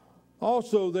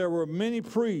 Also there were many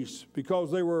priests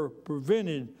because they were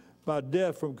prevented by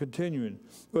death from continuing.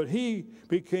 But he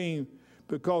became,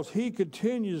 because he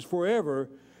continues forever,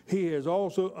 he has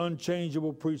also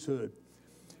unchangeable priesthood.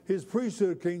 His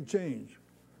priesthood can't change.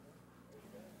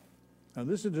 Now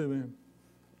listen to me.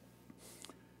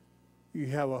 You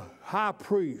have a high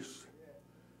priest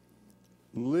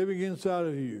living inside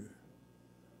of you.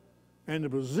 And the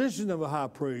position of a high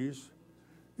priest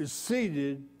is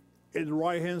seated at the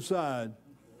right-hand side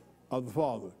of the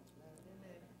Father.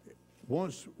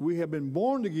 Once we have been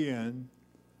born again,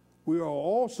 we are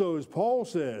also, as Paul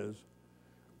says,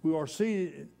 we are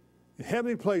seated in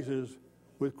heavenly places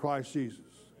with Christ Jesus.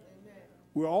 Amen.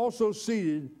 We're also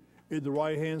seated at the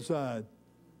right-hand side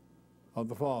of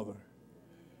the Father.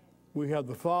 We have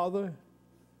the Father,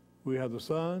 we have the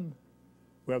Son,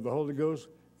 we have the Holy Ghost,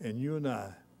 and you and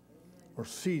I are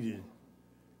seated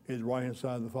at the right-hand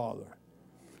side of the Father.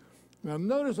 Now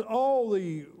notice all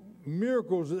the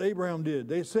miracles that Abraham did.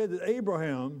 They said that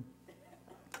Abraham,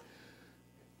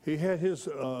 he had his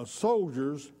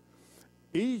soldiers.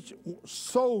 Each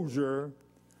soldier,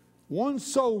 one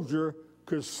soldier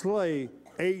could slay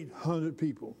 800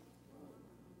 people.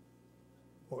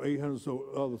 Or 800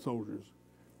 other soldiers.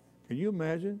 Can you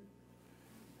imagine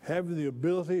having the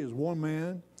ability as one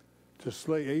man to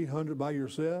slay 800 by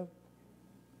yourself?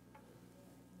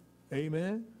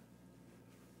 Amen?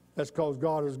 That's because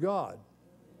God is God.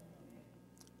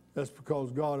 That's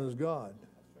because God is God.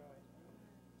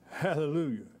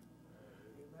 Hallelujah.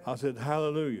 I said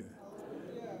hallelujah.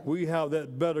 We have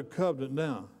that better covenant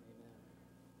now.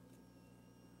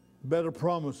 Better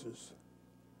promises.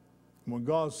 When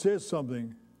God says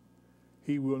something,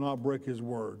 he will not break his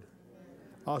word.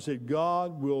 I said,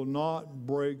 God will not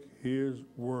break his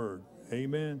word.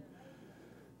 Amen.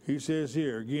 He says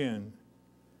here again,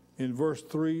 in verse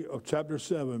 3 of chapter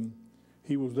 7,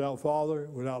 he was without father,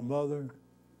 without mother.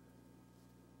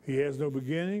 He has no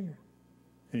beginning,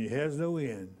 and he has no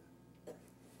end.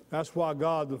 That's why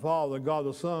God the Father, God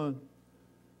the Son,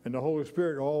 and the Holy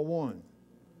Spirit are all one.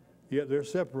 Yet they're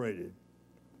separated.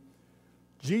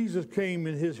 Jesus came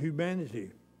in his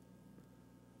humanity.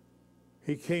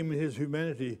 He came in his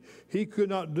humanity. He could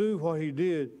not do what he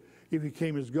did if he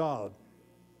came as God.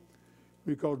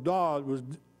 Because God was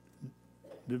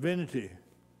divinity.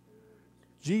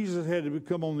 Jesus had to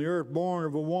become on the earth born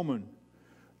of a woman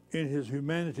in his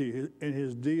humanity, in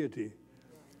his deity.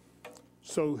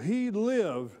 So he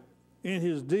lived in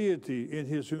his deity, in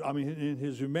his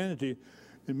humanity,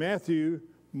 in Matthew,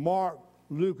 Mark,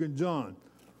 Luke, and John.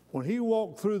 When he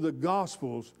walked through the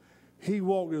Gospels, he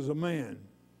walked as a man.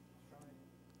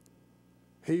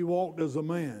 He walked as a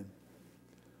man.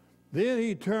 Then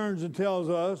he turns and tells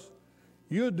us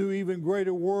you'll do even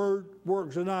greater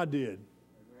works than I did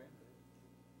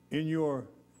in your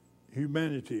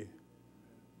humanity,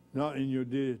 not in your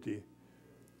deity.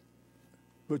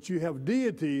 But you have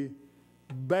deity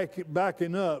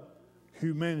backing up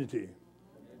humanity.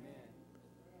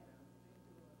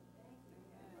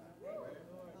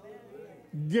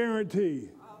 Guarantee.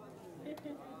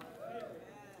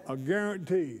 A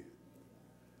guarantee.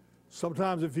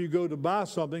 Sometimes if you go to buy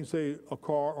something, say a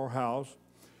car or house,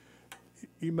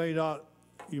 you might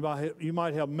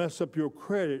have messed up your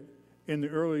credit in the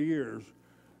early years.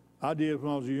 I did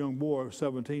when I was a young boy,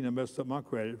 17, I messed up my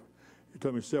credit. It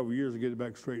took me several years to get it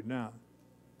back straightened out.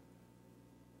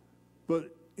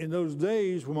 But in those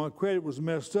days when my credit was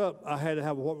messed up, I had to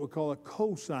have what we call a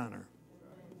cosigner.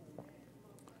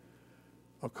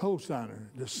 A cosigner.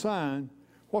 The sign,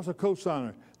 what's a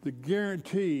cosigner? The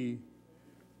guarantee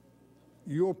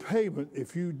your payment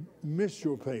if you miss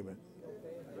your payment.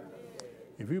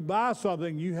 If you buy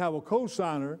something, you have a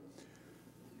cosigner.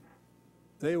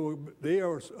 They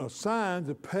are assigned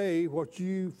to pay what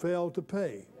you failed to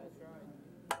pay.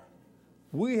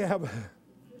 We have a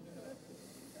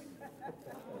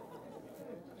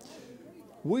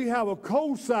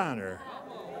cosigner.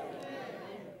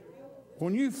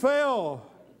 When you fail,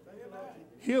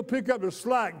 he'll pick up the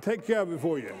slack and take care of it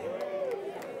for you.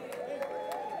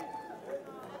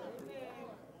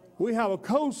 We have a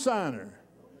cosigner.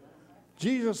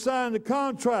 Jesus signed the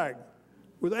contract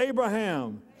with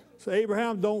Abraham. So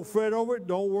Abraham, don't fret over it.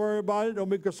 Don't worry about it. Don't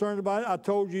be concerned about it. I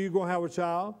told you you're going to have a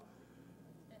child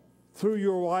through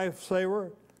your wife,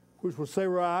 Sarah, which was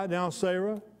Sarai, now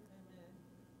Sarah.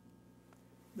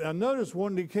 Now notice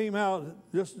when he came out,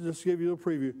 just to give you a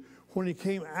preview, when he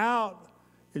came out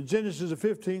in Genesis the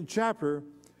 15th chapter,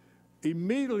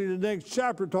 immediately the next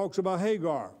chapter talks about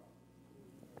Hagar.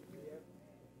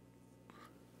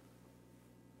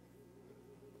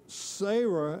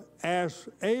 Sarah asked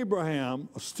Abraham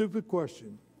a stupid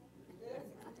question.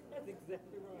 That's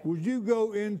exactly right. Would you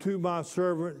go into my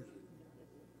servant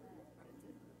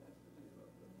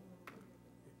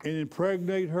and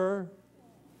impregnate her?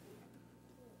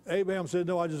 Abraham said,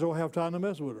 no, I just don't have time to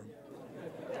mess with her.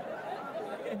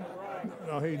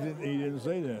 No, he didn't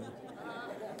say that.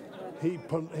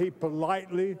 He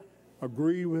politely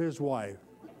agreed with his wife.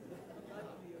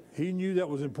 He knew that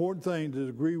was an important thing to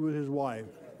agree with his wife.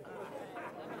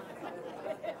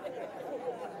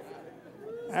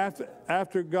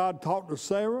 After God talked to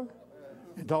Sarah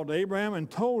and talked to Abraham and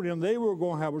told him they were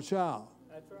going to have a child.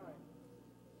 That's right.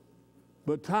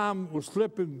 But time was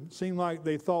slipping, seemed like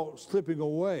they thought slipping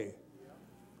away.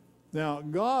 Now,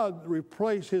 God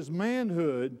replaced his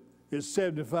manhood at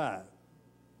 75.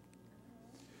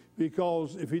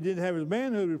 Because if he didn't have his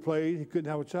manhood replaced, he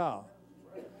couldn't have a child.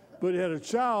 But he had a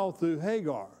child through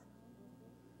Hagar.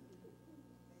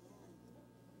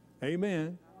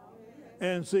 Amen.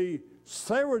 And see,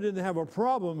 Sarah didn't have a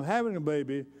problem having a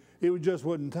baby. It just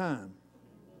wasn't time.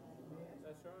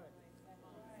 That's right.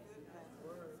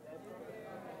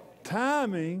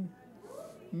 Timing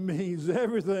means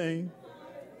everything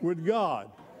with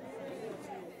God.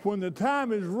 When the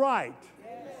time is right,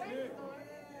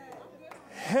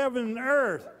 heaven and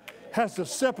earth has to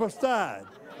step aside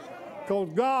because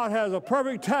God has a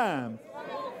perfect time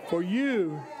for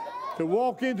you to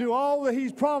walk into all that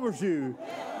he's promised you.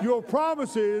 Your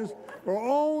promises are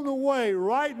on the way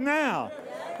right now.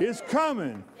 It's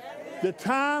coming. The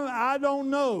time, I don't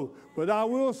know, but I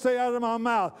will say out of my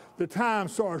mouth, the time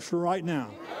starts right now.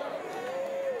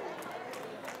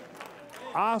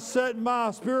 I set my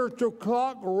spiritual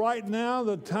clock right now.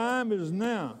 The time is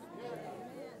now.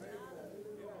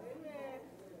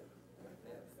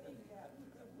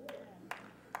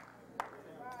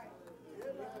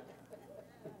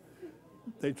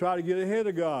 They try to get ahead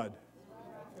of God.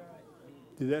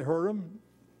 Did that hurt them?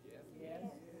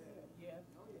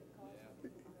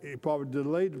 It probably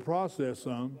delayed the process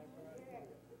some.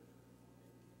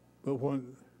 But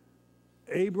when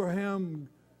Abraham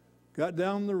got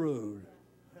down the road,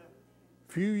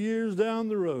 a few years down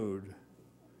the road,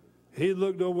 he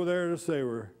looked over there to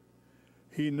Sarah.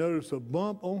 He noticed a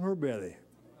bump on her belly.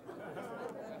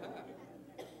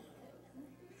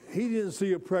 He didn't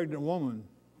see a pregnant woman.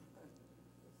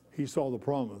 He saw the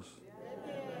promise.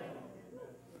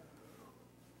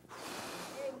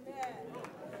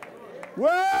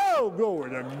 Whoa! Glory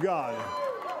to God.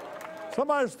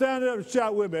 Somebody stand up and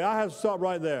shout with me. I have to stop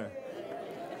right there.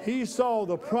 He saw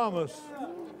the promise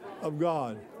of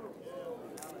God.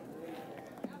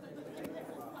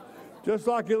 Just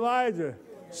like Elijah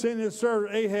sent his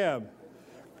servant Ahab.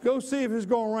 Go see if it's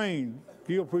going to rain.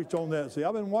 He'll preach on that. See,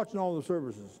 I've been watching all the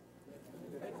services.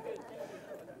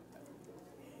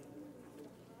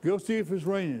 Go see if it's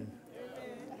raining.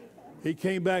 He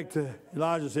came back to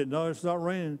Elijah and said, no, it's not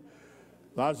raining.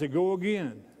 Elijah said, go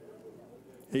again.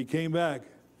 He came back.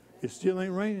 It still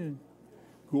ain't raining.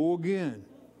 Go again.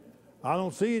 I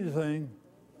don't see anything.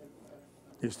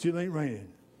 It still ain't raining.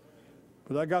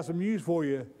 But I got some news for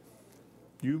you.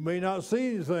 You may not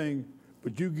see anything,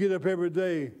 but you get up every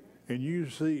day and you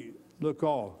see, look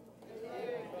off.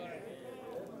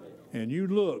 And you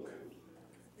look.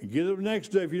 And get up the next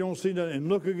day if you don't see nothing and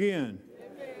look again.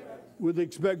 With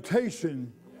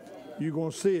expectation, you're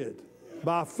going to see it.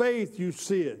 By faith, you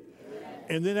see it.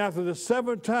 And then after the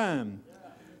seventh time,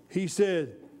 he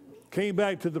said, came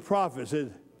back to the prophet,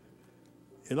 said,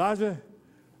 Elijah,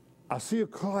 I see a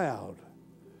cloud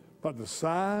about the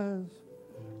size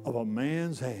of a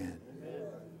man's hand.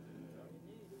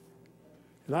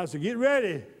 Elijah said, get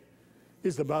ready.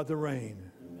 It's about to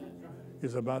rain.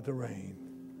 It's about to rain.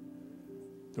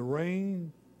 The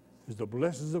rain is the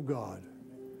blessings of God.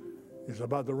 It's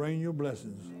about to rain your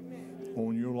blessings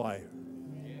on your life.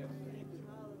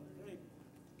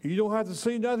 You don't have to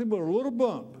see nothing but a little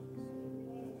bump,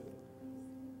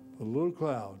 a little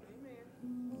cloud,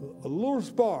 a little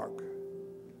spark,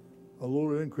 a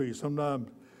little increase. Sometimes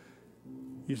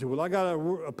you say, well, I got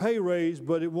a pay raise,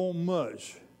 but it won't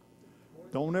much.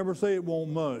 Don't ever say it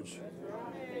won't much.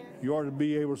 You ought to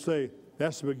be able to say,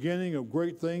 that's the beginning of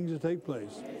great things to take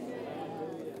place.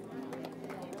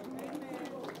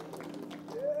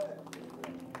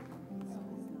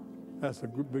 That's the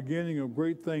beginning of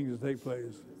great things to take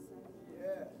place.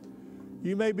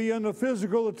 You may be under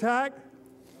physical attack,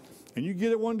 and you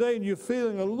get it one day and you're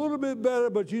feeling a little bit better,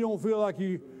 but you don't feel like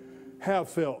you have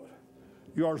felt.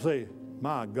 You ought to say,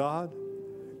 my God,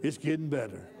 it's getting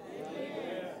better.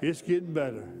 It's getting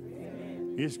better.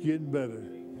 It's getting better.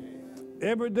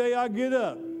 Every day I get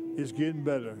up, it's getting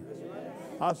better.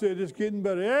 I said, it's getting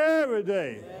better every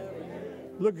day.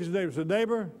 Look at your neighbor. Say,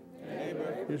 neighbor,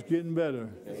 it's getting better.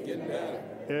 It's getting better.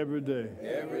 Every day.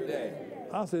 Every day.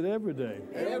 I said every day.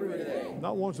 Every day.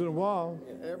 Not once in a while,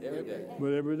 Every day. but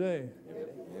every day.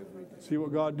 See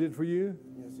what God did for you?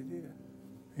 Yes, he did.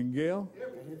 And Gail?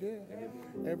 He did.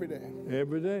 Every day.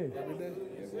 Every day. Every day.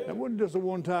 That wasn't just a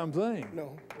one-time thing.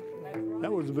 No.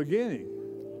 That was the beginning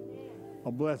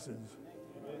of blessings.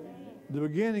 The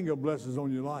beginning of blessings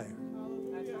on your life.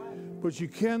 But you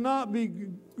cannot be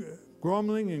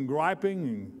grumbling and griping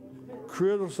and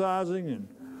criticizing and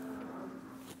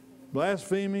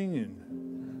blaspheming and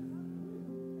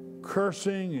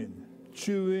cursing and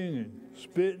chewing and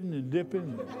spitting and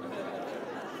dipping.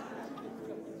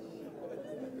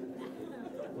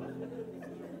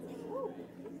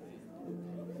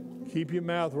 Keep your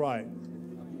mouth right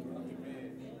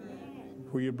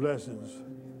for your blessings.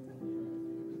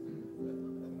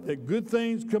 That good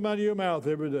things come out of your mouth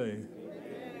every day.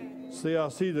 Say, I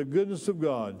see the goodness of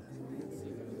God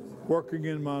working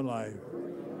in my life.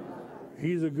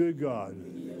 He's a good God.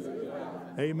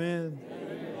 Amen.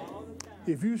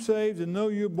 If you saved and know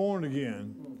you're born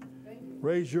again,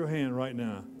 raise your hand right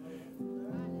now.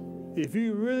 If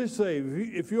you really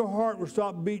saved, if your heart would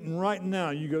stop beating right now,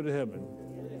 you go to heaven.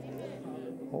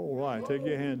 All right, take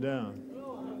your hand down.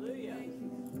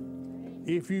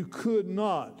 If you could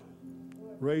not,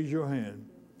 raise your hand.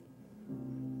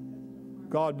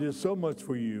 God did so much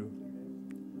for you.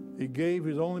 He gave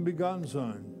his only begotten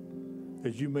Son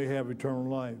that you may have eternal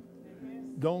life.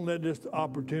 Don't let this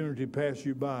opportunity pass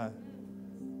you by.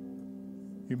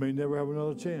 You may never have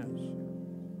another chance.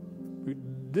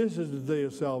 This is the day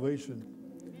of salvation.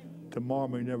 Tomorrow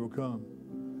may never come.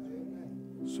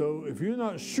 So if you're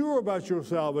not sure about your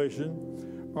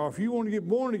salvation, or if you want to get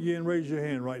born again, raise your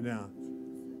hand right now.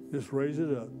 Just raise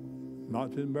it up.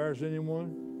 Not to embarrass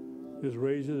anyone, just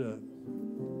raise it up.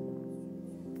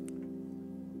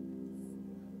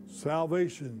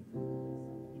 Salvation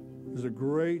is a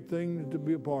great thing to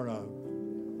be a part of.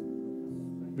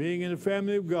 Being in the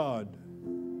family of God,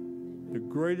 the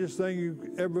greatest thing you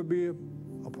could ever be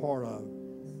a part of,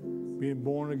 being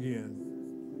born again.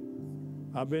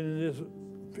 I've been in this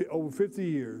over 50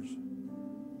 years,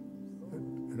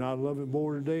 and I love it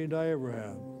more today than I ever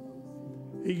have.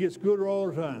 He gets gooder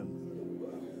all the time.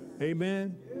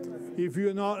 Amen. If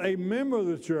you're not a member of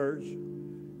the church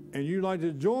and you'd like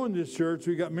to join this church,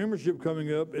 we got membership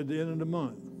coming up at the end of the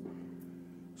month.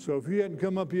 So if you hadn't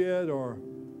come up yet or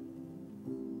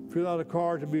fill out a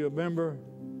card to be a member,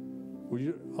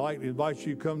 I'd like to invite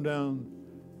you to come down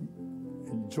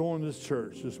and join this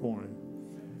church this morning.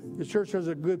 This church has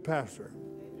a good pastor.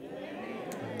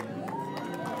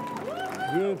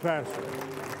 Good pastor.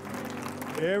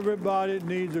 Everybody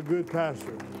needs a good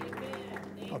pastor.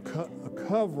 A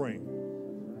covering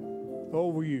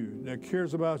over you, that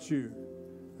cares about you,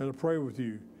 that'll pray with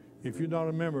you. If you're not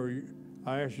a member,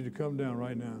 I ask you to come down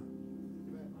right now.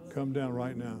 Come down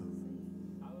right now.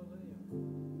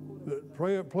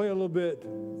 Play a little bit,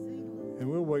 and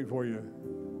we'll wait for you.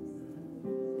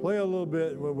 Play a little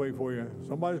bit, and we'll wait for you.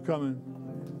 Somebody's coming.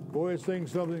 Go ahead, sing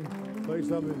something, play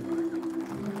something.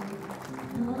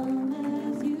 Come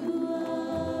as you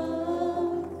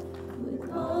are,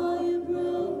 with all your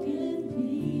broken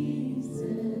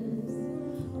pieces,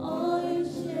 all your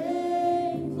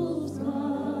shameful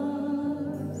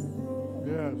scars,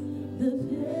 Yes. the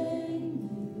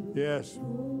pain Yes.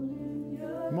 in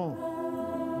your Come on.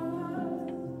 heart.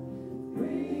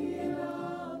 Bring it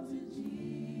all to Jesus.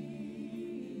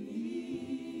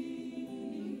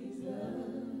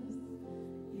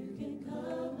 You can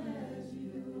come as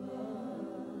you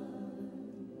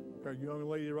are. Got a young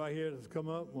lady right here that's come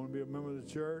up, want to be a member of the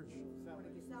church.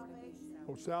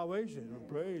 Oh, salvation.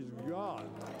 Praise God.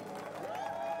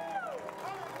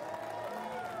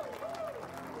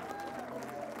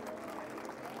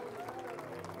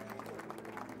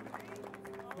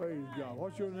 Praise God.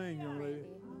 What's your name, young lady?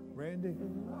 Brandy?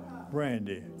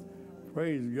 Brandy.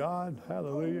 Praise God.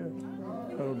 Hallelujah.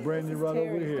 Brandy right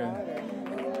over here.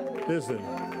 Listen,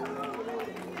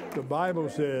 the Bible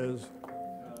says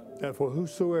that for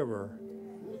whosoever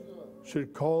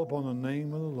should call upon the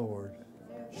name of the Lord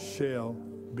shall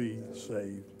be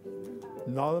saved.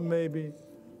 Not a maybe,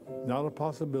 not a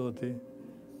possibility,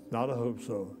 not a hope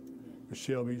so, but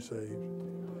shall be saved.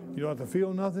 You don't have to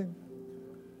feel nothing.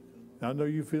 I know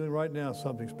you're feeling right now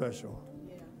something special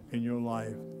in your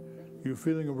life. You're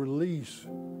feeling a release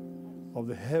of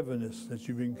the heaviness that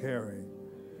you've been carrying.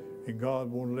 And God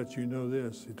wants to let you know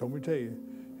this. He told me to tell you,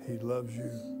 He loves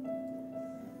you.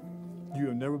 You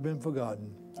have never been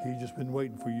forgotten. He's just been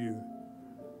waiting for you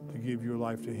to give your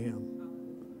life to Him.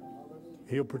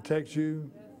 He'll protect you.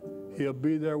 He'll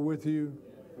be there with you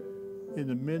in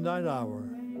the midnight hour.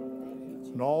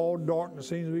 When all darkness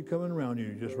seems to be coming around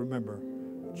you, just remember,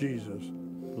 Jesus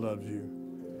loves you.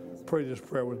 Pray this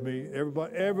prayer with me.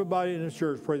 Everybody in the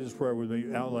church, pray this prayer with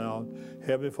me out loud.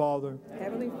 Heavenly Father,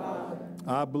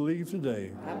 I believe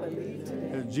today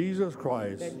that Jesus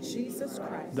Christ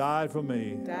died for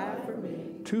me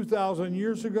 2,000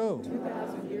 years ago.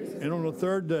 And on the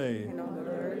third day,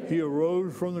 He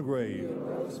arose from the grave.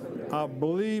 I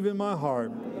believe in my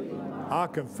heart. I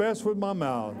confess with my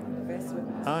mouth.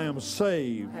 I am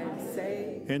saved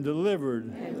and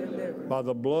delivered by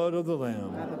the blood of the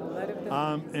Lamb.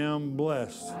 I am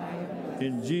blessed.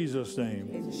 In Jesus' name.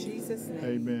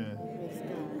 Amen.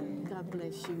 God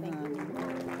bless you, honey.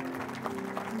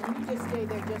 You just stay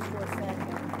there just for a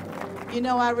second. You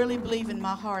know, I really believe in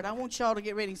my heart. I want y'all to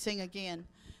get ready to sing again,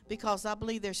 because I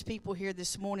believe there's people here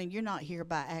this morning. You're not here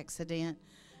by accident.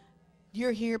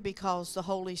 You're here because the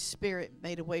Holy Spirit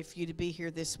made a way for you to be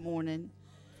here this morning.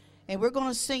 And we're going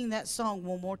to sing that song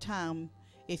one more time.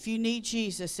 If you need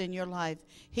Jesus in your life,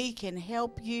 He can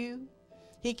help you.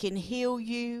 He can heal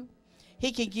you.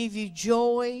 He can give you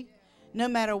joy. No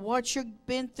matter what you've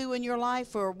been through in your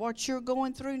life or what you're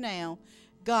going through now,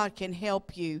 God can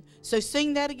help you. So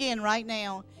sing that again right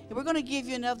now. And we're going to give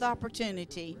you another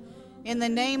opportunity. In the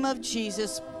name of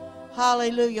Jesus,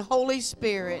 hallelujah. Holy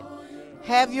Spirit,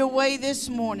 have your way this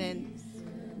morning.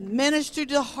 Minister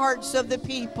to the hearts of the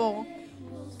people.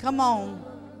 Come on.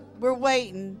 We're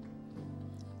waiting.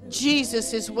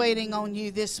 Jesus is waiting on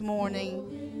you this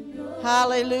morning.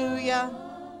 Hallelujah.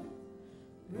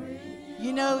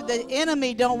 You know, the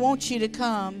enemy don't want you to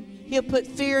come. He'll put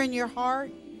fear in your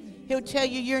heart. He'll tell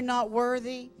you you're not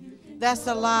worthy. That's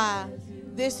a lie.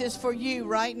 This is for you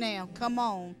right now. Come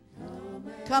on.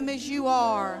 Come as you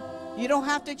are. You don't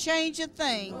have to change a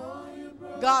thing.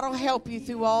 God will help you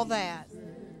through all that.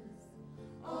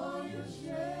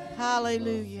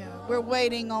 Hallelujah. We're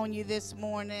waiting on you this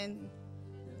morning.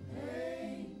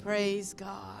 Praise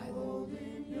God.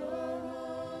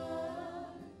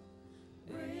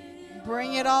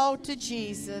 Bring it all to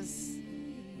Jesus.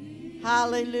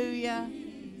 Hallelujah.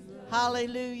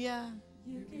 Hallelujah.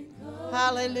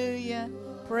 Hallelujah.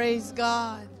 Praise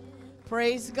God.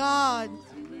 Praise God.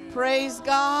 Praise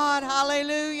God.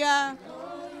 Hallelujah.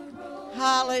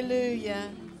 Hallelujah.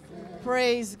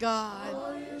 Praise God.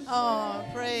 Oh,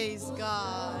 praise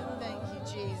God. Thank you,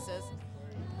 Jesus.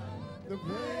 The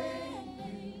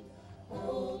pain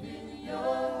holding your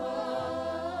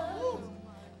heart.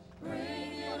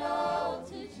 Bring it all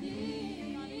to Jesus.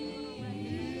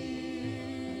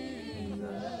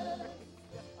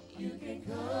 You can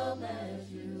come as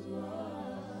you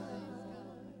are.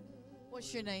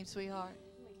 What's your name, sweetheart?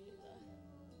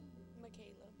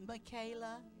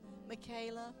 Michaela.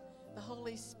 Michaela. The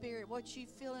Holy Spirit, what you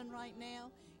feeling right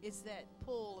now is that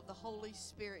pull of the Holy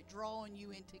Spirit drawing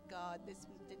you into God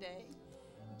today.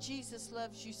 Jesus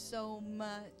loves you so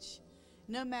much.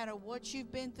 No matter what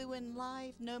you've been through in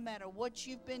life, no matter what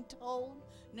you've been told,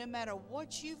 no matter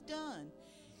what you've done,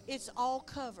 it's all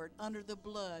covered under the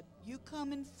blood. You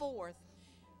coming forth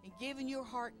and giving your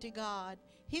heart to God,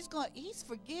 He's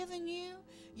forgiven you.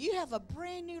 You have a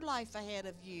brand new life ahead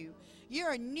of you.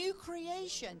 You're a new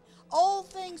creation. Old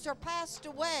things are passed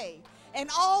away, and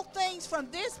all things from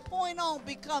this point on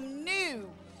become new.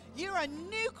 You're a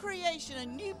new creation, a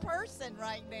new person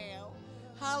right now.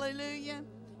 Hallelujah.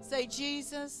 Say,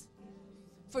 Jesus,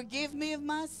 forgive me of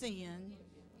my sin.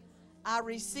 I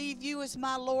receive you as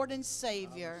my Lord and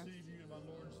Savior.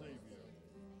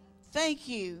 Thank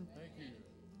you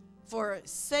for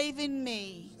saving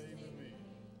me.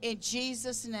 In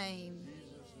Jesus' name.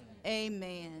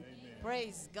 Amen.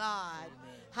 Praise God.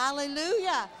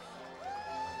 Hallelujah.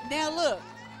 Now look,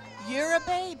 you're a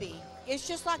baby. It's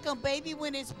just like a baby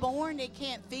when it's born. It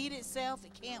can't feed itself.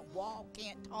 It can't walk,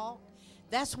 can't talk.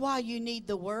 That's why you need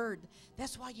the Word.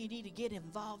 That's why you need to get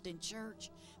involved in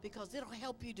church, because it'll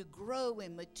help you to grow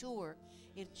and mature.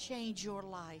 It'll change your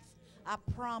life. I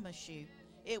promise you,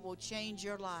 it will change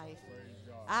your life.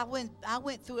 I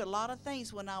went through a lot of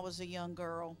things when I was a young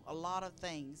girl, a lot of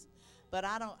things. But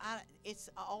it's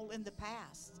all in the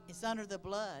past. It's under the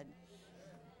blood.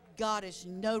 God is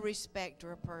no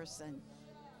respecter of person.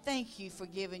 Thank you for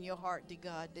giving your heart to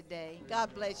God today.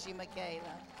 God bless you, Michaela.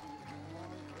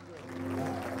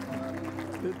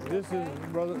 This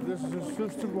is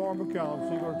Sister Laura McCallum.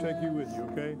 She's going to take you with you,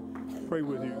 okay? Pray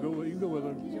with you. You can go with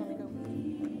her.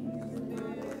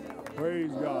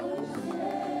 Praise God.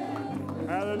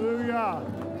 Hallelujah.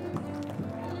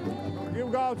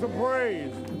 Give God some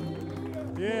praise.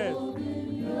 Yes.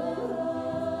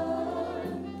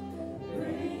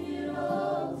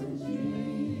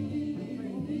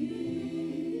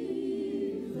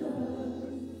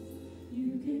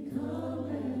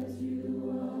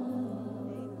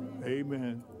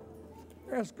 Amen.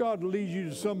 Ask God to lead you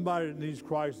to somebody that needs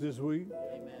Christ this week.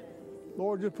 Amen.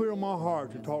 Lord, just put it on my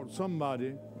heart to talk to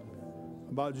somebody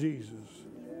about Jesus.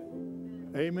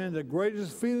 Amen. The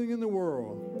greatest feeling in the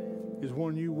world is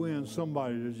when you win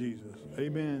somebody to Jesus.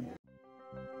 Amen.